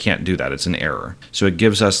I can't do that. It's an error. So it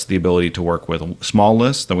gives us the ability to work with small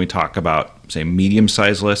lists. Then we talk about, say,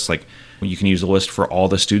 medium-sized lists, like you can use a list for all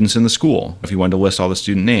the students in the school if you wanted to list all the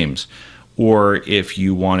student names. Or if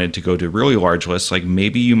you wanted to go to really large lists, like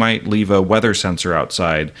maybe you might leave a weather sensor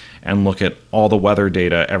outside and look at all the weather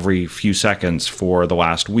data every few seconds for the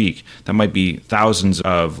last week. That might be thousands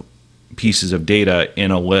of pieces of data in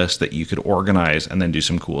a list that you could organize and then do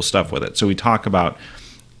some cool stuff with it. So we talk about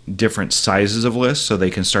different sizes of lists so they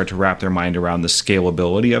can start to wrap their mind around the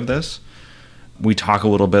scalability of this. We talk a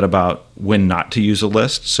little bit about when not to use a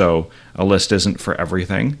list. So a list isn't for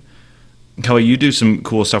everything. Kelly, you do some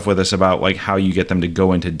cool stuff with us about like how you get them to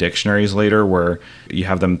go into dictionaries later, where you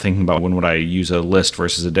have them thinking about when would I use a list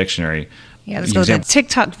versus a dictionary. Yeah, let's go to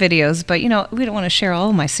TikTok videos, but we don't want to share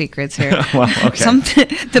all my secrets here. Well, okay.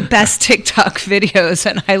 The best TikTok videos,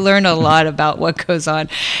 and I learn a lot about what goes on.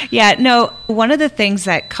 Yeah, no, one of the things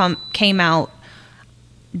that came out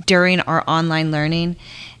during our online learning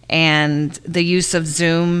and the use of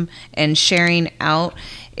Zoom and sharing out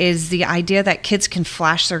is the idea that kids can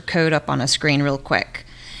flash their code up on a screen real quick,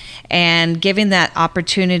 and giving that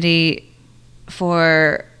opportunity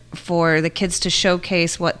for the kids to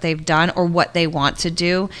showcase what they've done or what they want to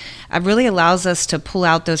do really allows us to pull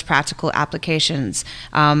out those practical applications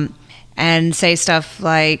and say stuff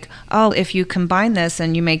like, oh, if you combine this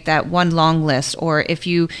and you make that one long list, or if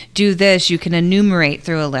you do this, you can enumerate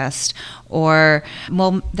through a list. Or,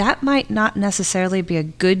 well, that might not necessarily be a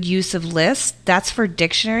good use of lists. That's for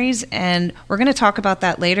dictionaries, and we're going to talk about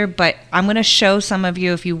that later, but I'm going to show some of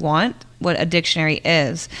you, if you want, what a dictionary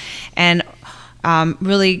is, and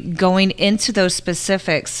really going into those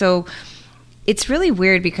specifics. So it's really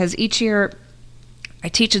weird because each year I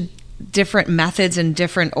teach different methods and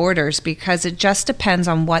different orders because it just depends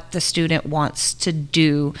on what the student wants to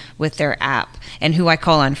do with their app and who I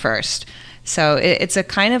call on first. So it's a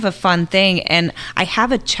kind of a fun thing, and I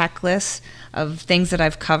have a checklist of things that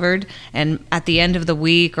I've covered, and at the end of the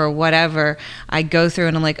week or whatever, I go through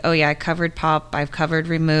and I'm like, oh yeah, I covered pop, I've covered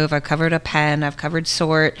remove, I've covered append, I've covered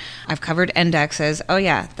sort, I've covered indexes. Oh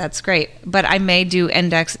yeah, that's great. But I may do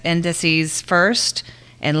indices first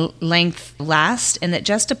and length last, and it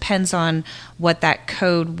just depends on what that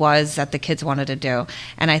code was that the kids wanted to do.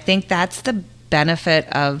 And I think that's the benefit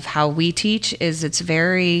of how we teach, is it's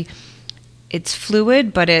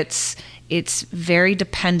fluid, but it's very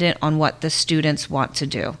dependent on what the students want to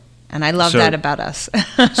do. And I love that about us.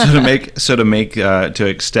 To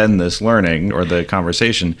extend this learning or the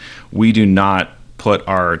conversation, we do not put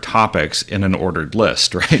our topics in an ordered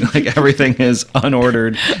list, right? Like everything is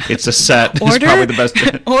unordered. It's a set. Order? It's probably the best.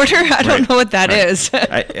 Order? I don't know what that is.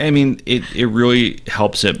 I mean, it really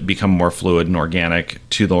helps it become more fluid and organic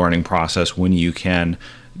to the learning process when you can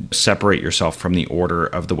separate yourself from the order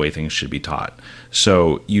of the way things should be taught.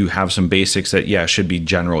 So you have some basics that, should be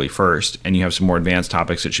generally first, and you have some more advanced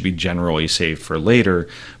topics that should be generally saved for later,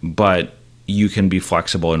 but you can be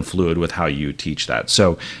flexible and fluid with how you teach that.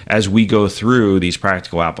 So as we go through these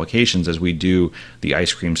practical applications, as we do the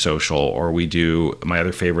ice cream social, or we do, my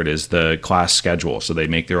other favorite is the class schedule. So they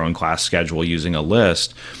make their own class schedule using a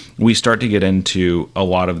list. We start to get into a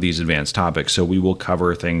lot of these advanced topics. So we will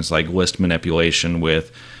cover things like list manipulation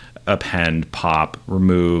with append, pop,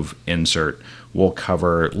 remove, insert. We'll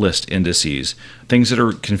cover list indices. Things that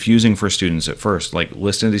are confusing for students at first, like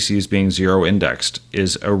list indices being zero indexed,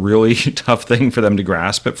 is a really tough thing for them to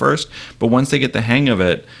grasp at first. But once they get the hang of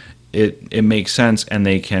it, it makes sense, and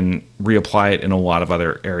they can reapply it in a lot of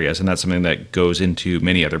other areas. And that's something that goes into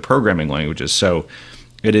many other programming languages. So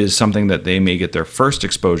it is something that they may get their first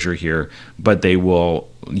exposure here, but they will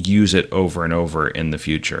use it over and over in the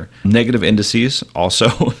future. Negative indices also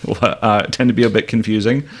tend to be a bit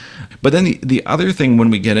confusing. But then the other thing when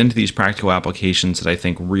we get into these practical applications that I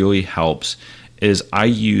think really helps is I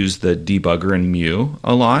use the debugger in Mu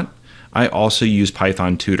a lot. I also use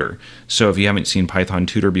Python Tutor. So if you haven't seen Python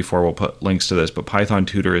Tutor before, we'll put links to this, but Python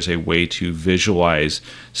Tutor is a way to visualize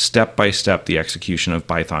step-by-step the execution of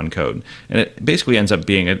Python code. And it basically ends up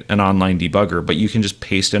being an online debugger, but you can just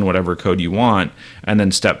paste in whatever code you want and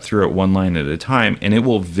then step through it one line at a time, and it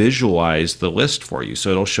will visualize the list for you. So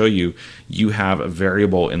it'll show you have a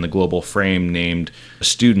variable in the global frame named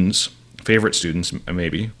students, favorite students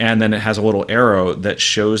maybe, and then it has a little arrow that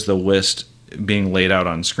shows the list being laid out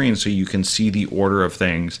on screen so you can see the order of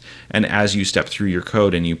things. And as you step through your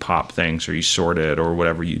code and you pop things or you sort it or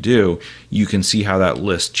whatever you do, you can see how that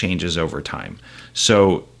list changes over time.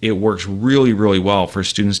 So it works really, really well for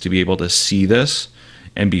students to be able to see this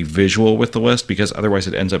and be visual with the list, because otherwise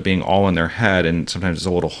it ends up being all in their head and sometimes it's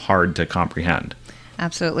a little hard to comprehend.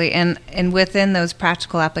 Absolutely. And within those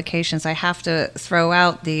practical applications, I have to throw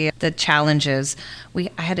out the challenges.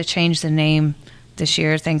 I had to change the name this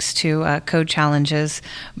year thanks to code challenges,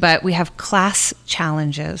 but we have class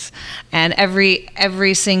challenges. And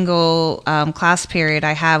every single class period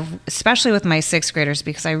I have, especially with my sixth graders,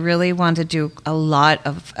 because I really want to do a lot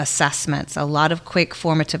of assessments, a lot of quick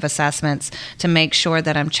formative assessments to make sure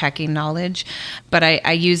that I'm checking knowledge. But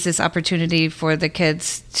I use this opportunity for the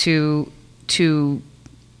kids to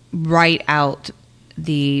write out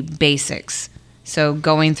the basics. So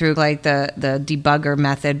going through like the debugger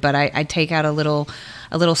method, but I take out a little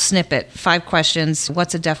snippet, 5 questions.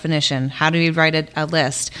 What's a definition? How do you write a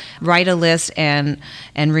list? Write a list and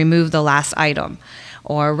remove the last item,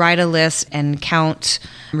 or write a list and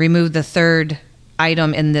remove the third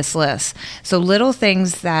item in this list. So little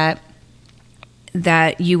things that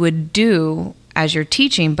you would do as you're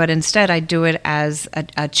teaching, but instead I do it as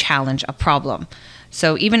a challenge, a problem.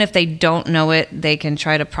 So even if they don't know it, they can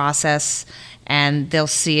try to process and they'll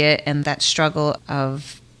see it, and that struggle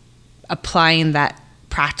of applying that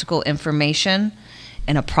practical information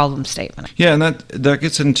in a problem statement. Yeah, and that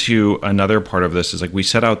gets into another part of this is like we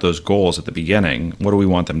set out those goals at the beginning. What do we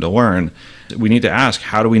want them to learn? We need to ask,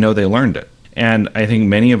 how do we know they learned it? And I think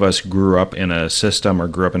many of us grew up in a system or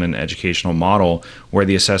grew up in an educational model where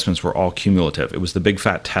the assessments were all cumulative. It was the big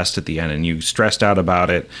fat test at the end, and you stressed out about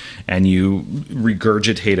it, and you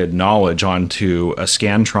regurgitated knowledge onto a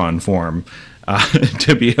Scantron form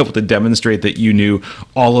to be able to demonstrate that you knew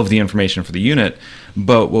all of the information for the unit.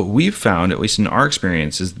 But what we've found, at least in our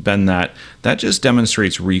experience, has been that just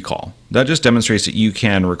demonstrates recall. That just demonstrates that you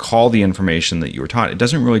can recall the information that you were taught. It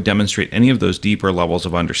doesn't really demonstrate any of those deeper levels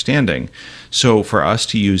of understanding. So for us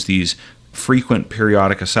to use these frequent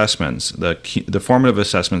periodic assessments, the formative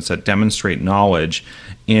assessments that demonstrate knowledge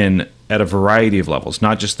at a variety of levels,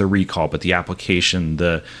 not just the recall, but the application,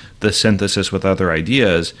 the synthesis with other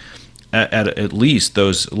ideas, at least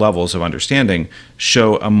those levels of understanding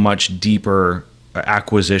show a much deeper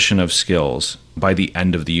acquisition of skills by the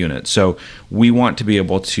end of the unit. So we want to be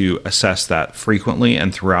able to assess that frequently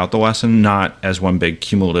and throughout the lesson, not as one big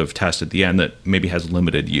cumulative test at the end that maybe has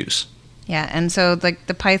limited use. Yeah, and so like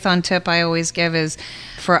the Python tip I always give is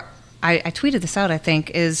I tweeted this out, I think,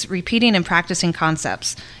 is repeating and practicing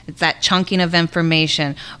concepts. It's that chunking of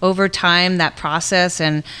information. Over time, that process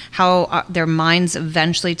and how their minds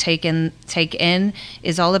eventually take in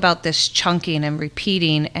is all about this chunking and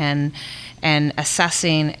repeating and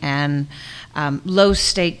assessing and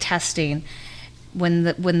low-stake testing. When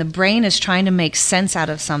the brain is trying to make sense out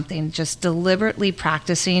of something, just deliberately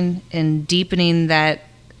practicing and deepening that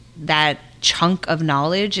chunk of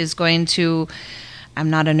knowledge is going to... I'm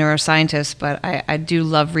not a neuroscientist, but I do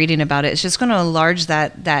love reading about it. It's just going to enlarge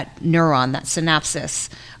that neuron, that synapses.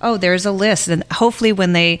 Oh, there's a list. And hopefully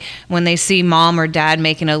when they see mom or dad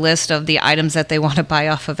making a list of the items that they want to buy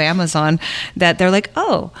off of Amazon, that they're like,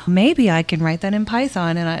 oh, maybe I can write that in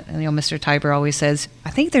Python. And Mr. Tiber always says,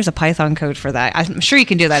 I think there's a Python code for that. I'm sure you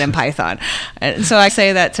can do that in Python. And so I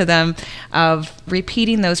say that to them of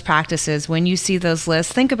repeating those practices. When you see those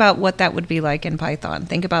lists, think about what that would be like in Python.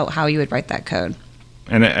 Think about how you would write that code.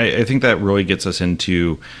 And I think that really gets us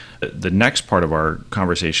into the next part of our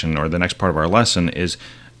conversation, or the next part of our lesson, is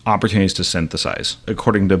opportunities to synthesize.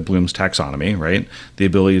 According to Bloom's taxonomy, right, the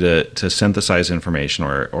ability to synthesize information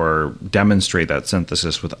or demonstrate that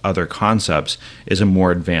synthesis with other concepts is a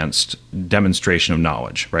more advanced demonstration of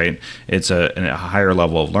knowledge, right? It's a higher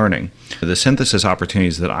level of learning. The synthesis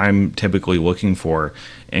opportunities that I'm typically looking for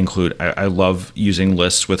include, I love using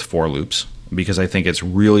lists with for loops, because I think it's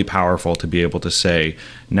really powerful to be able to say,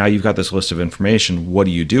 now you've got this list of information, what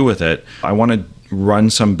do you do with it? I want to run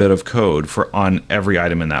some bit of code on every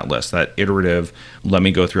item in that list, that iterative, let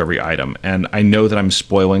me go through every item. And I know that I'm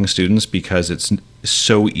spoiling students because it's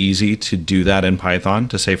so easy to do that in Python,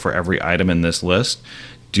 to say for every item in this list,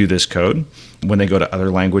 do this code. When they go to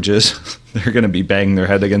other languages, they're going to be banging their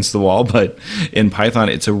head against the wall. But in Python,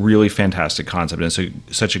 it's a really fantastic concept. And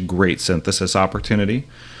it's such a great synthesis opportunity.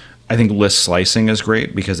 I think list slicing is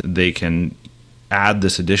great because they can add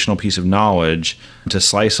this additional piece of knowledge to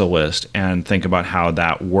slice a list and think about how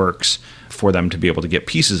that works for them to be able to get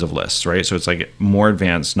pieces of lists, right? So it's like more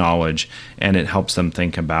advanced knowledge, and it helps them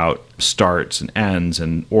think about starts and ends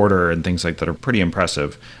and order and things like that are pretty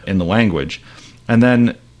impressive in the language. And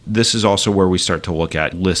then this is also where we start to look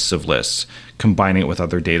at lists of lists, combining it with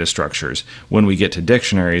other data structures. When we get to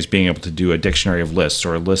dictionaries, being able to do a dictionary of lists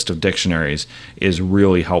or a list of dictionaries is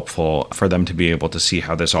really helpful for them to be able to see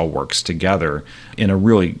how this all works together in a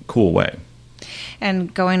really cool way.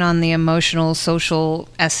 And going on the emotional, social,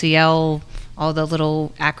 SEL, all the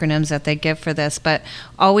little acronyms that they give for this, but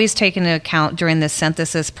always take into account during the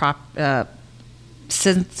synthesis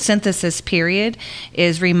period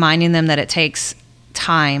is reminding them that it takes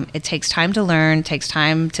time. It takes time to learn, it takes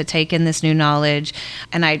time to take in this new knowledge.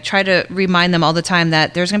 And I try to remind them all the time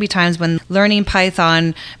that there's going to be times when learning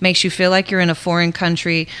Python makes you feel like you're in a foreign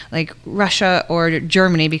country like Russia or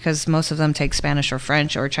Germany, because most of them take Spanish or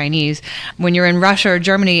French or Chinese. When you're in Russia or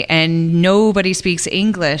Germany and nobody speaks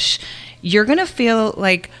English, you're going to feel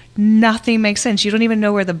like nothing makes sense. You don't even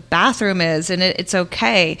know where the bathroom is, and it's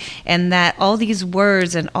okay. And that all these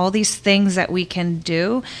words and all these things that we can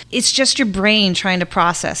do, it's just your brain trying to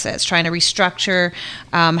process it. It's trying to restructure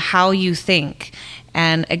how you think.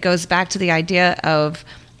 And it goes back to the idea of,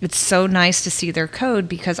 it's so nice to see their code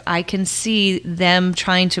because I can see them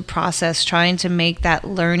trying to process, trying to make that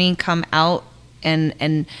learning come out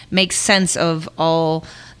and make sense of all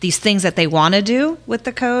these things that they want to do with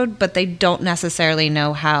the code, but they don't necessarily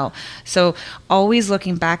know how. So always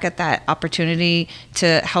looking back at that opportunity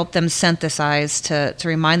to help them synthesize, to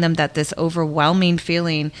remind them that this overwhelming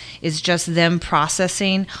feeling is just them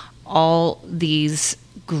processing all these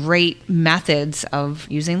great methods of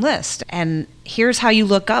using lists. And here's how you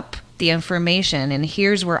look up the information, and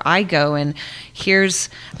here's where I go, and here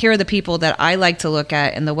are the people that I like to look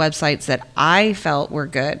at and the websites that I felt were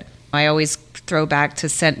good. I always throw back to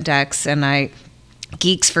CentDex and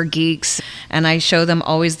Geeks for Geeks, and I show them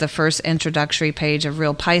always the first introductory page of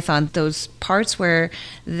Real Python, those parts where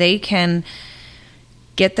they can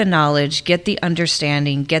get the knowledge, get the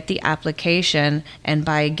understanding, get the application, and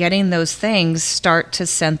by getting those things, start to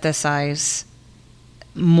synthesize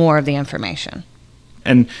more of the information.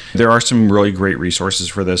 And there are some really great resources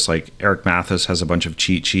for this. Like Eric Mathis has a bunch of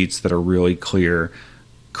cheat sheets that are really clear,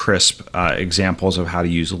 crisp examples of how to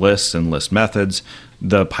use lists and list methods.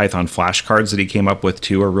 The Python flashcards that he came up with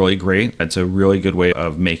too are really great. It's a really good way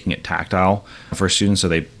of making it tactile for students, so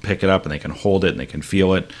they pick it up and they can hold it and they can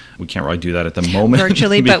feel it. We can't really do that at the moment.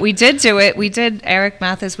 Virtually, but we did do it. We did, Eric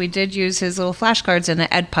Mathis, we did use his little flashcards in an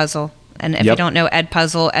Edpuzzle. And if you don't know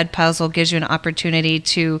Edpuzzle gives you an opportunity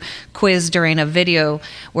to quiz during a video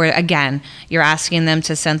where, again, you're asking them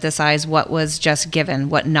to synthesize what was just given,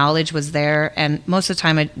 what knowledge was there. And most of the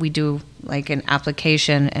time we do like an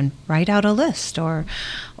application and write out a list or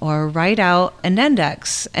write out an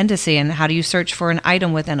index, and how do you search for an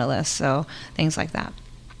item within a list. So things like that.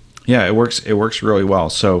 Yeah, it works really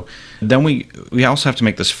well. So then we also have to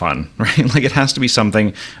make this fun, right? Like it has to be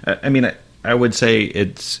something. I mean, I would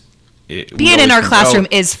say being in our classroom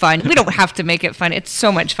is fun. We don't have to make it fun. It's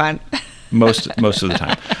so much fun. Most of the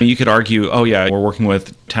time. You could argue, oh yeah, we're working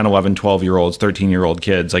with 10, 11, 12-year-olds, 13-year-old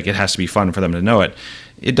kids. Like it has to be fun for them to know it.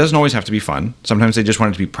 It doesn't always have to be fun. Sometimes they just want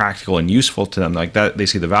it to be practical and useful to them. Like that, they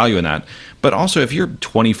see the value in that. But also if you're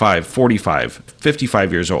 25, 45,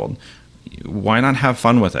 55 years old, why not have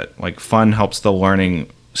fun with it? Like fun helps the learning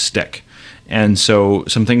stick. And so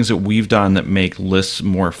some things that we've done that make lists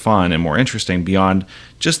more fun and more interesting beyond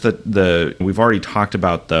just we've already talked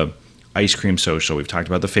about the ice cream social, we've talked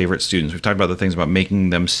about the favorite students, we've talked about the things about making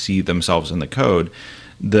them see themselves in the code.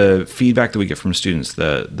 The feedback that we get from students,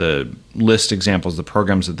 the list examples, the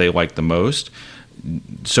programs that they like the most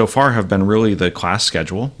so far have been really the class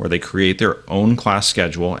schedule, where they create their own class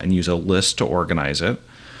schedule and use a list to organize it.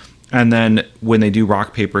 And then when they do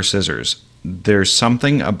rock, paper, scissors, there's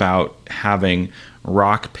something about having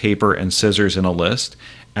rock, paper, and scissors in a list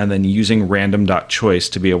and then using random.choice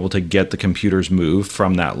to be able to get the computers moved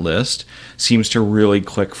from that list seems to really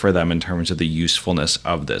click for them in terms of the usefulness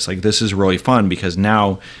of this. Like this is really fun because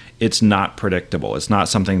now it's not predictable. It's not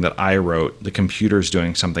something that I wrote. The computer's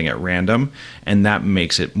doing something at random, and that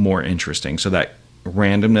makes it more interesting. So that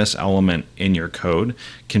randomness element in your code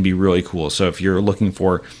can be really cool. So if you're looking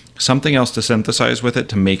for something else to synthesize with it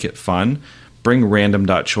to make it fun, bring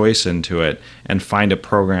random.choice into it and find a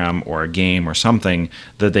program or a game or something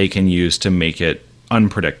that they can use to make it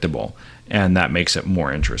unpredictable. And that makes it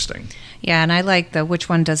more interesting. Yeah, and I like the which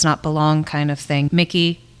one does not belong kind of thing.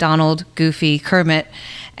 Mickey, Donald, Goofy, Kermit,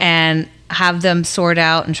 and have them sort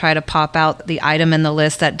out and try to pop out the item in the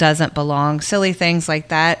list that doesn't belong. Silly things like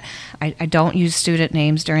that. I don't use student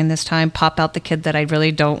names during this time. Pop out the kid that I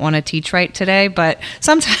really don't want to teach right today, but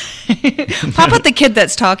sometimes pop out the kid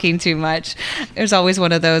that's talking too much. There's always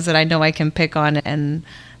one of those that I know I can pick on, and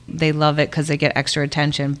they love it because they get extra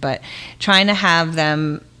attention. But trying to have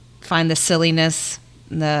them find the silliness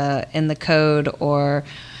in the code, or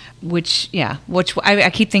which I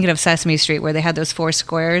keep thinking of Sesame Street, where they had those 4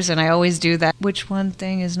 squares, and I always do that. Which one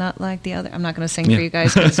thing is not like the other? I'm not going to sing for you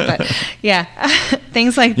guys, but yeah,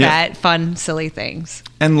 things like that, fun, silly things.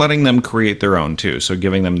 And letting them create their own too. So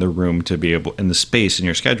giving them the room to be able, in the space in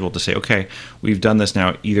your schedule, to say, okay, we've done this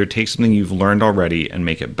now. Either take something you've learned already and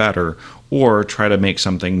make it better, or try to make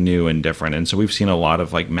something new and different. And so we've seen a lot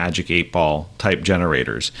of like Magic 8-Ball type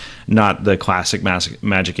generators, not the classic Magic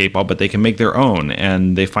 8-Ball, but they can make their own,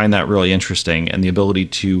 and they find that really interesting. And the ability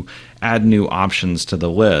to add new options to the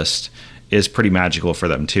list is pretty magical for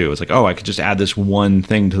them too. It's like, oh, I could just add this one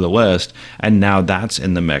thing to the list, and now that's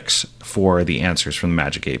in the mix for the answers from the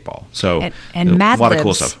Magic 8-Ball. So and Mad a lot Libs. of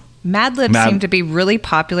cool stuff. Mad Libs seem to be really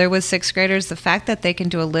popular with sixth graders. The fact that they can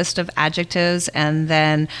do a list of adjectives and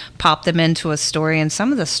then pop them into a story, and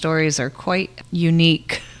some of the stories are quite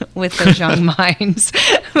unique with those young minds.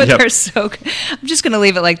 But they're I'm just going to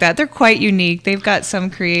leave it like that. They're quite unique. They've got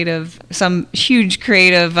some huge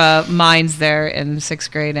creative minds there in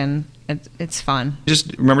sixth grade, and it's fun.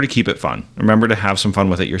 Just remember to keep it fun. Remember to have some fun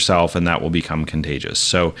with it yourself, and that will become contagious.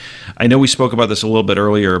 So I know we spoke about this a little bit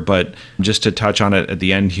earlier, but just to touch on it at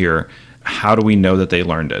the end here, how do we know that they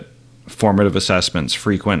learned it? Formative assessments,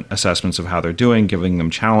 frequent assessments of how they're doing, giving them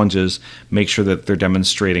challenges, make sure that they're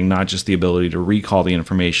demonstrating not just the ability to recall the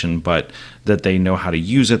information, but that they know how to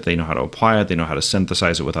use it, they know how to apply it, they know how to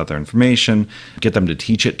synthesize it with other information, get them to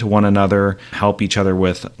teach it to one another, help each other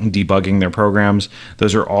with debugging their programs.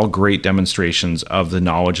 Those are all great demonstrations of the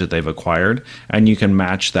knowledge that they've acquired, and you can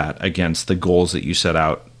match that against the goals that you set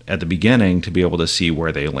out at the beginning to be able to see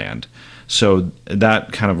where they land. So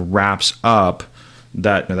that kind of wraps up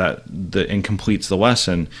and completes the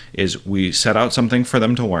lesson. Is we set out something for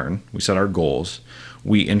them to learn, we set our goals,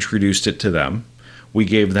 we introduced it to them, we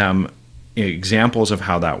gave them examples of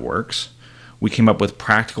how that works, we came up with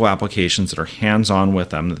practical applications that are hands-on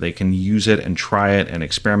with them, that they can use it and try it and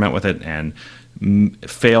experiment with it and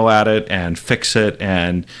fail at it and fix it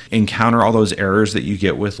and encounter all those errors that you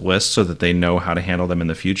get with lists so that they know how to handle them in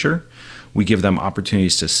the future. We give them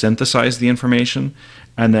opportunities to synthesize the information,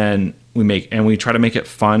 and then we try to make it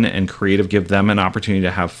fun and creative, give them an opportunity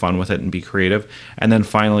to have fun with it and be creative. And then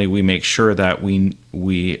finally, we make sure that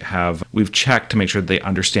we've checked to make sure that they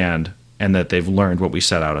understand and that they've learned what we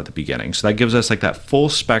set out at the beginning. So that gives us like that full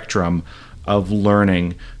spectrum of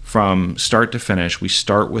learning from start to finish. We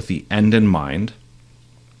start with the end in mind,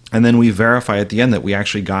 and then we verify at the end that we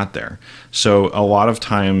actually got there. So a lot of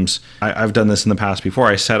times, I've done this in the past before,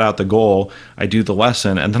 I set out the goal, I do the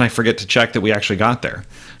lesson, and then I forget to check that we actually got there.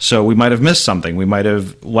 So we might have missed something. We might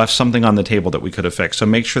have left something on the table that we could have fixed. So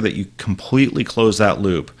make sure that you completely close that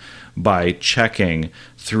loop by checking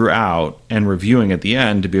throughout and reviewing at the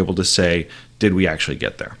end to be able to say, did we actually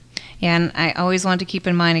get there? Yeah, and I always want to keep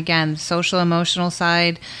in mind, again, social emotional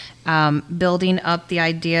side, building up the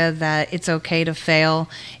idea that it's okay to fail.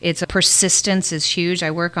 Persistence is huge. I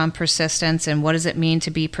work on persistence and what does it mean to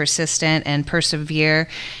be persistent and persevere.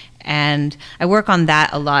 And I work on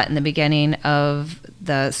that a lot in the beginning of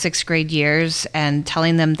the sixth grade years and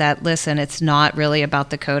telling them that, listen, it's not really about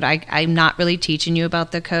the code. I'm not really teaching you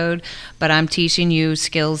about the code, but I'm teaching you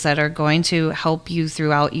skills that are going to help you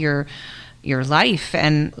throughout your life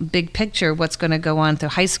and big picture, what's going to go on through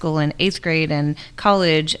high school and eighth grade and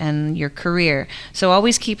college and your career. So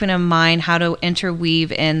always keeping in mind how to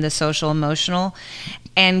interweave in the social emotional,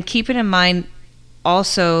 and keeping in mind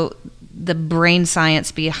also the brain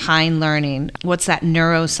science behind learning. What's that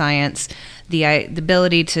neuroscience, the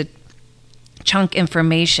ability to chunk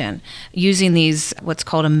information using these, what's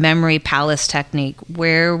called a memory palace technique.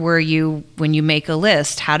 Where were you when you make a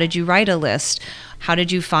list? How did you write a list? How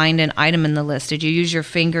did you find an item in the list? Did you use your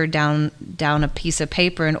finger down a piece of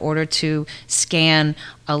paper in order to scan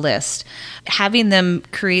a list? Having them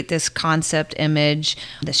create this concept image,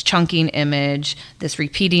 this chunking image, this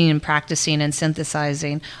repeating and practicing and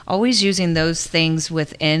synthesizing, always using those things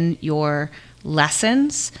within your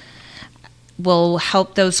lessons will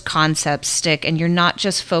help those concepts stick, and you're not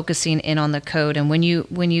just focusing in on the code. And when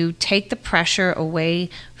you take the pressure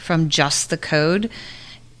away from just the code,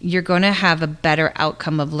 you're going to have a better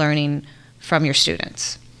outcome of learning from your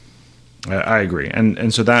students. I agree.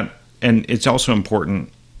 And so that, and it's also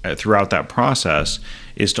important throughout that process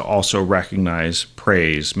is to also recognize,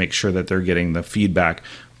 praise, make sure that they're getting the feedback,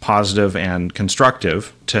 positive and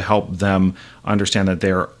constructive, to help them understand that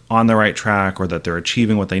they're on the right track or that they're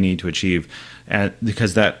achieving what they need to achieve. And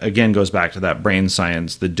because that, again, goes back to that brain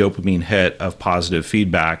science, the dopamine hit of positive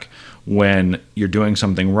feedback. When you're doing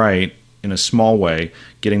something right in a small way,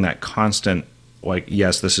 getting that constant, like,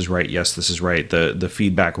 yes, this is right, yes, this is right, the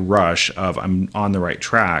feedback rush of I'm on the right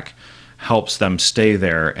track helps them stay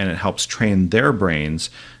there, and it helps train their brains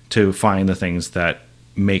to find the things that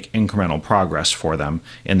make incremental progress for them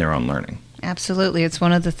in their own learning. Absolutely. It's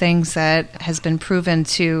one of the things that has been proven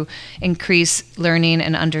to increase learning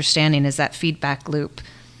and understanding is that feedback loop.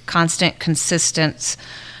 Constant, consistent,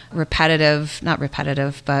 not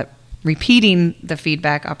repetitive, but repeating the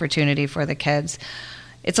feedback opportunity for the kids.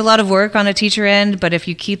 It's a lot of work on a teacher end, but if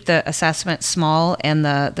you keep the assessment small and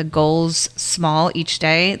the goals small each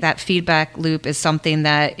day, that feedback loop is something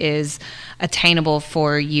that is attainable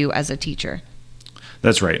for you as a teacher.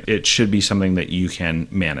 That's right. It should be something that you can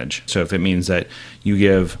manage. So if it means that you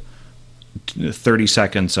give 30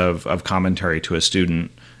 seconds of commentary to a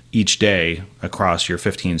student each day across your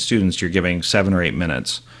 15 students, you're giving 7 or 8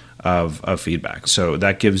 minutes of feedback. So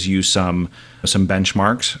that gives you some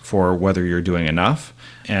benchmarks for whether you're doing enough.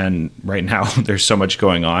 And right now, there's so much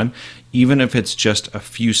going on. Even if it's just a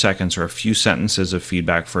few seconds or a few sentences of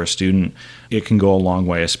feedback for a student, it can go a long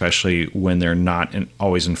way, especially when they're not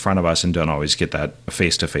always in front of us and don't always get that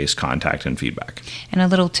face-to-face contact and feedback. And a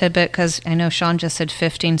little tidbit, because I know Sean just said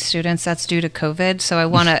 15 students, that's due to COVID. So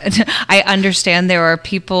I understand there are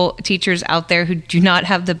teachers out there who do not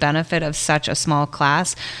have the benefit of such a small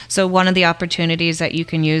class. So one of the opportunities that you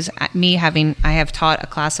can use, I have taught a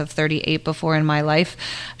class of 38 before in my life.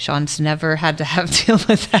 Sean's never had to deal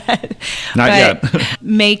with that. Not yet.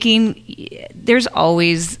 There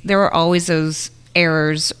are always those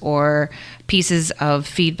errors or pieces of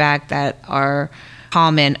feedback that are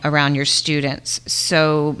common around your students.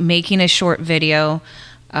 So making a short video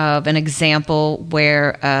of an example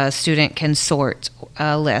where a student can sort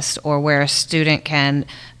a list or where a student can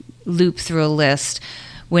loop through a list.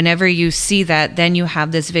 Whenever you see that, then you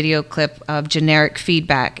have this video clip of generic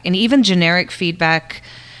feedback. And even generic feedback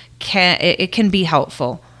can be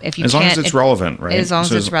helpful. As long as it's relevant, right? As long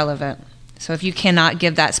as it's relevant. So if you cannot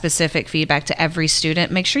give that specific feedback to every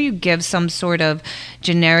student, make sure you give some sort of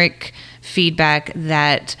generic feedback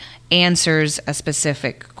that answers a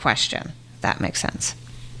specific question. If that makes sense.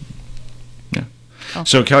 Yeah. Oh.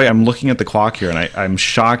 So Kelly, I'm looking at the clock here, and I'm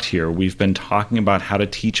shocked here. We've been talking about how to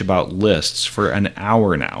teach about lists for an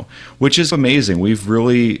hour now, which is amazing.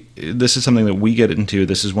 This is something that we get into.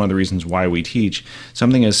 This is one of the reasons why we teach.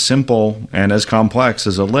 Something as simple and as complex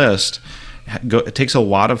as a list, it takes a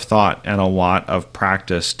lot of thought and a lot of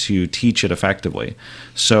practice to teach it effectively.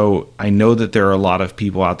 So I know that there are a lot of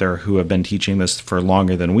people out there who have been teaching this for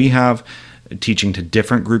longer than we have, teaching to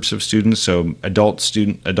different groups of students, so adult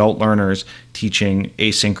learners, teaching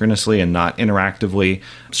asynchronously and not interactively.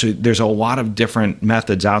 So there's a lot of different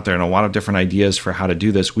methods out there and a lot of different ideas for how to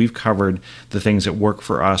do this. We've covered the things that work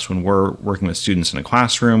for us when we're working with students in a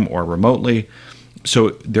classroom or remotely. So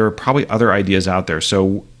there are probably other ideas out there.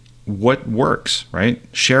 So what works, right?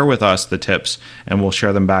 Share with us the tips, and we'll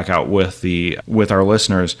share them back out with our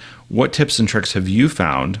listeners. What tips and tricks have you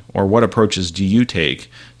found, or what approaches do you take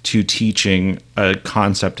to teaching a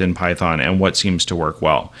concept in Python, and what seems to work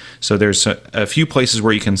well? So there's a few places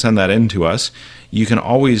where you can send that in to us. You can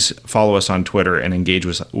always follow us on Twitter and engage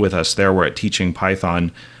with us there. We're at Teaching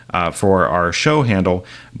Python for our show handle,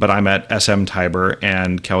 but I'm at SM Tiber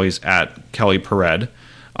and Kelly's at Kelly Pered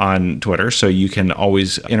on Twitter, so you can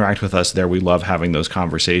always interact with us there. We love having those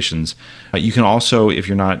conversations. You can also, if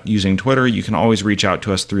you're not using Twitter, you can always reach out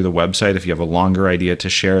to us through the website. If you have a longer idea to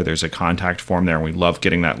share, there's a contact form there, and we love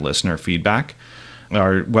getting that listener feedback.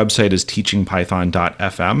 Our website is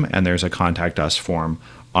teachingpython.fm, and there's a contact us form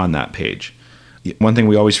on that page. One thing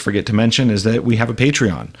we always forget to mention is that we have a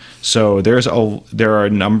Patreon. So there are a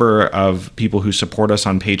number of people who support us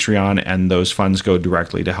on Patreon, and those funds go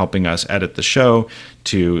directly to helping us edit the show,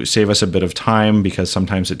 to save us a bit of time, because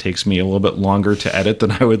sometimes it takes me a little bit longer to edit than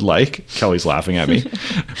I would like. Kelly's laughing at me.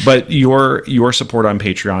 But your support on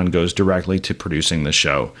Patreon goes directly to producing the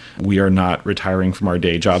show. We are not retiring from our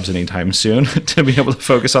day jobs anytime soon to be able to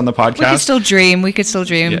focus on the podcast. We could still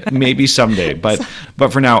dream. Yeah, maybe someday. But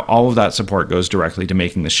for now, all of that support goes directly to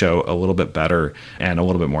making the show a little bit better and a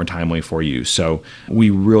little bit more timely for you. So we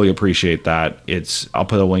really appreciate that. I'll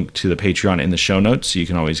put a link to the Patreon in the show notes, so you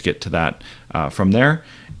can always get to that from there.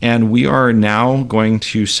 And we are now going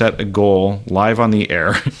to set a goal live on the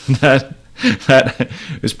air that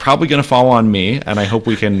is probably going to fall on me, and I hope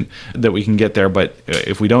we can get there. But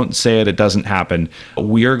if we don't say it, it doesn't happen.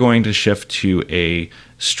 We are going to shift to a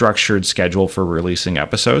structured schedule for releasing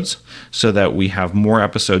episodes so that we have more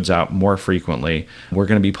episodes out more frequently. We're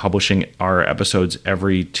going to be publishing our episodes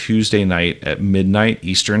every Tuesday night at midnight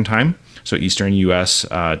Eastern time. So Eastern US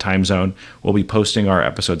time zone. We'll be posting our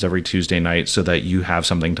episodes every Tuesday night so that you have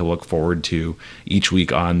something to look forward to each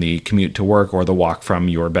week on the commute to work or the walk from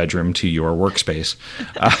your bedroom to your workspace.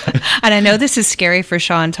 And I know this is scary for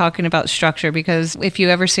Sean talking about structure, because if you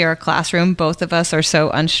ever see our classroom, both of us are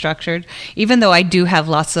so unstructured, even though I do have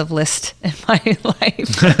lots of lists in my life.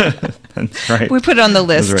 That's right. We put it on the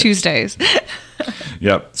list Tuesdays.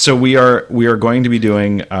 Yep. So we are going to be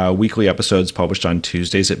doing weekly episodes published on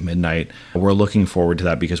Tuesdays at midnight. We're looking forward to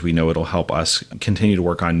that because we know it'll help us continue to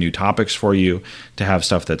work on new topics for you, to have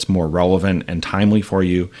stuff that's more relevant and timely for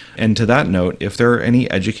you. And to that note, if there are any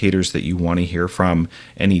educators that you want to hear from,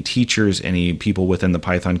 any teachers, any people within the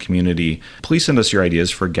Python community, please send us your ideas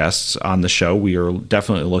for guests on the show. We are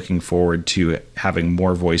definitely looking forward to having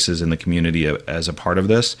more voices in the community as a part of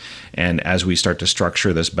this. And as we start to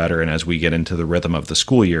structure this better and as we get into the rhythm of the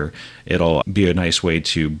school year, it'll be a nice way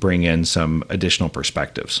to bring in some additional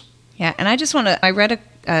perspectives. Yeah, and I read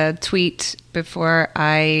a tweet before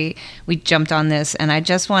we jumped on this, and I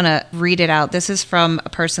just want to read it out. This is from a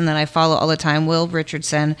person that I follow all the time, Will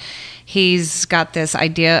Richardson. He's got this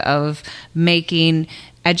idea of making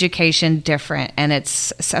education different, and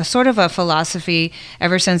it's a sort of a philosophy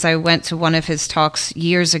ever since I went to one of his talks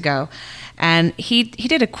years ago. And he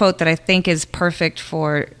did a quote that I think is perfect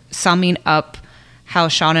for summing up how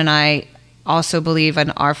Sean and I also believe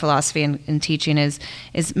in our philosophy in teaching is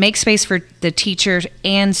make space for the teacher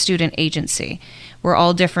and student agency. We're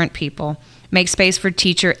all different people. Make space for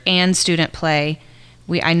teacher and student play.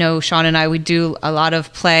 I know Sean and I, we do a lot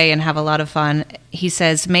of play and have a lot of fun. He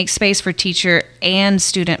says, make space for teacher and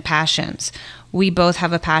student passions. We both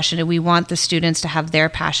have a passion and we want the students to have their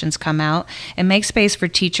passions come out, and make space for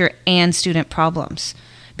teacher and student problems,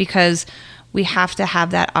 because we have to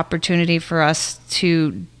have that opportunity for us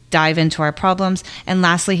to dive into our problems. And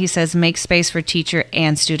lastly, he says, make space for teacher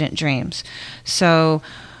and student dreams. So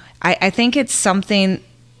I think it's something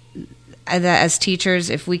that as teachers,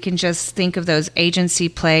 if we can just think of those agency,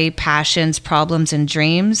 play, passions, problems, and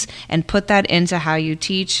dreams, and put that into how you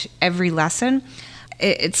teach every lesson,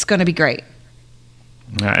 it's going to be great.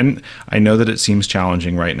 And I know that it seems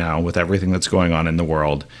challenging right now with everything that's going on in the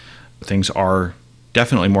world. Things are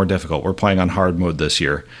definitely more difficult. We're playing on hard mode this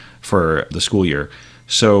year for the school year.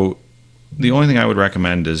 So the only thing I would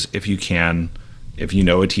recommend is if you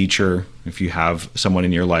know a teacher, if you have someone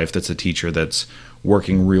in your life that's a teacher that's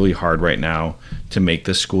working really hard right now to make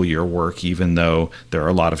this school year work, even though there are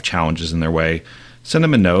a lot of challenges in their way, send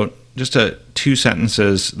them a note, just 2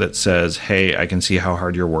 sentences that says, hey, I can see how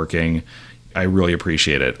hard you're working. I really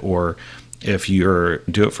appreciate it. Or if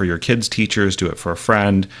do it for your kids' teachers, do it for a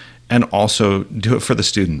friend, and also do it for the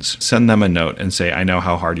students. Send them a note and say, I know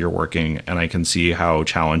how hard you're working and I can see how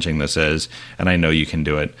challenging this is and I know you can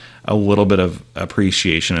do it. A little bit of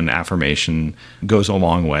appreciation and affirmation goes a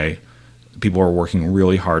long way. People are working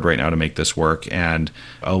really hard right now to make this work, and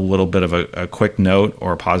a little bit of a quick note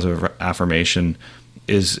or a positive affirmation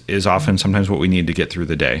is often sometimes what we need to get through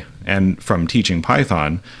the day. And from teaching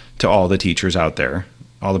Python to all the teachers out there,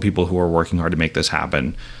 all the people who are working hard to make this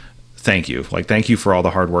happen, thank you. Thank you for all the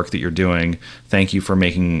hard work that you're doing. Thank you for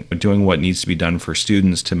doing what needs to be done for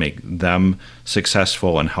students to make them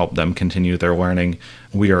successful and help them continue their learning.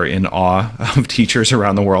 We are in awe of teachers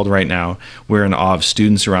around the world right now. We're in awe of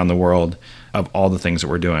students around the world, of all the things that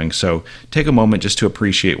we're doing. So take a moment just to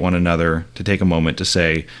appreciate one another, to take a moment to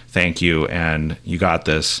say thank you and you got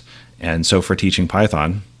this. And so for Teaching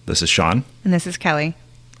Python, this is Sean. And this is Kelly.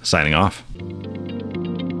 Signing off.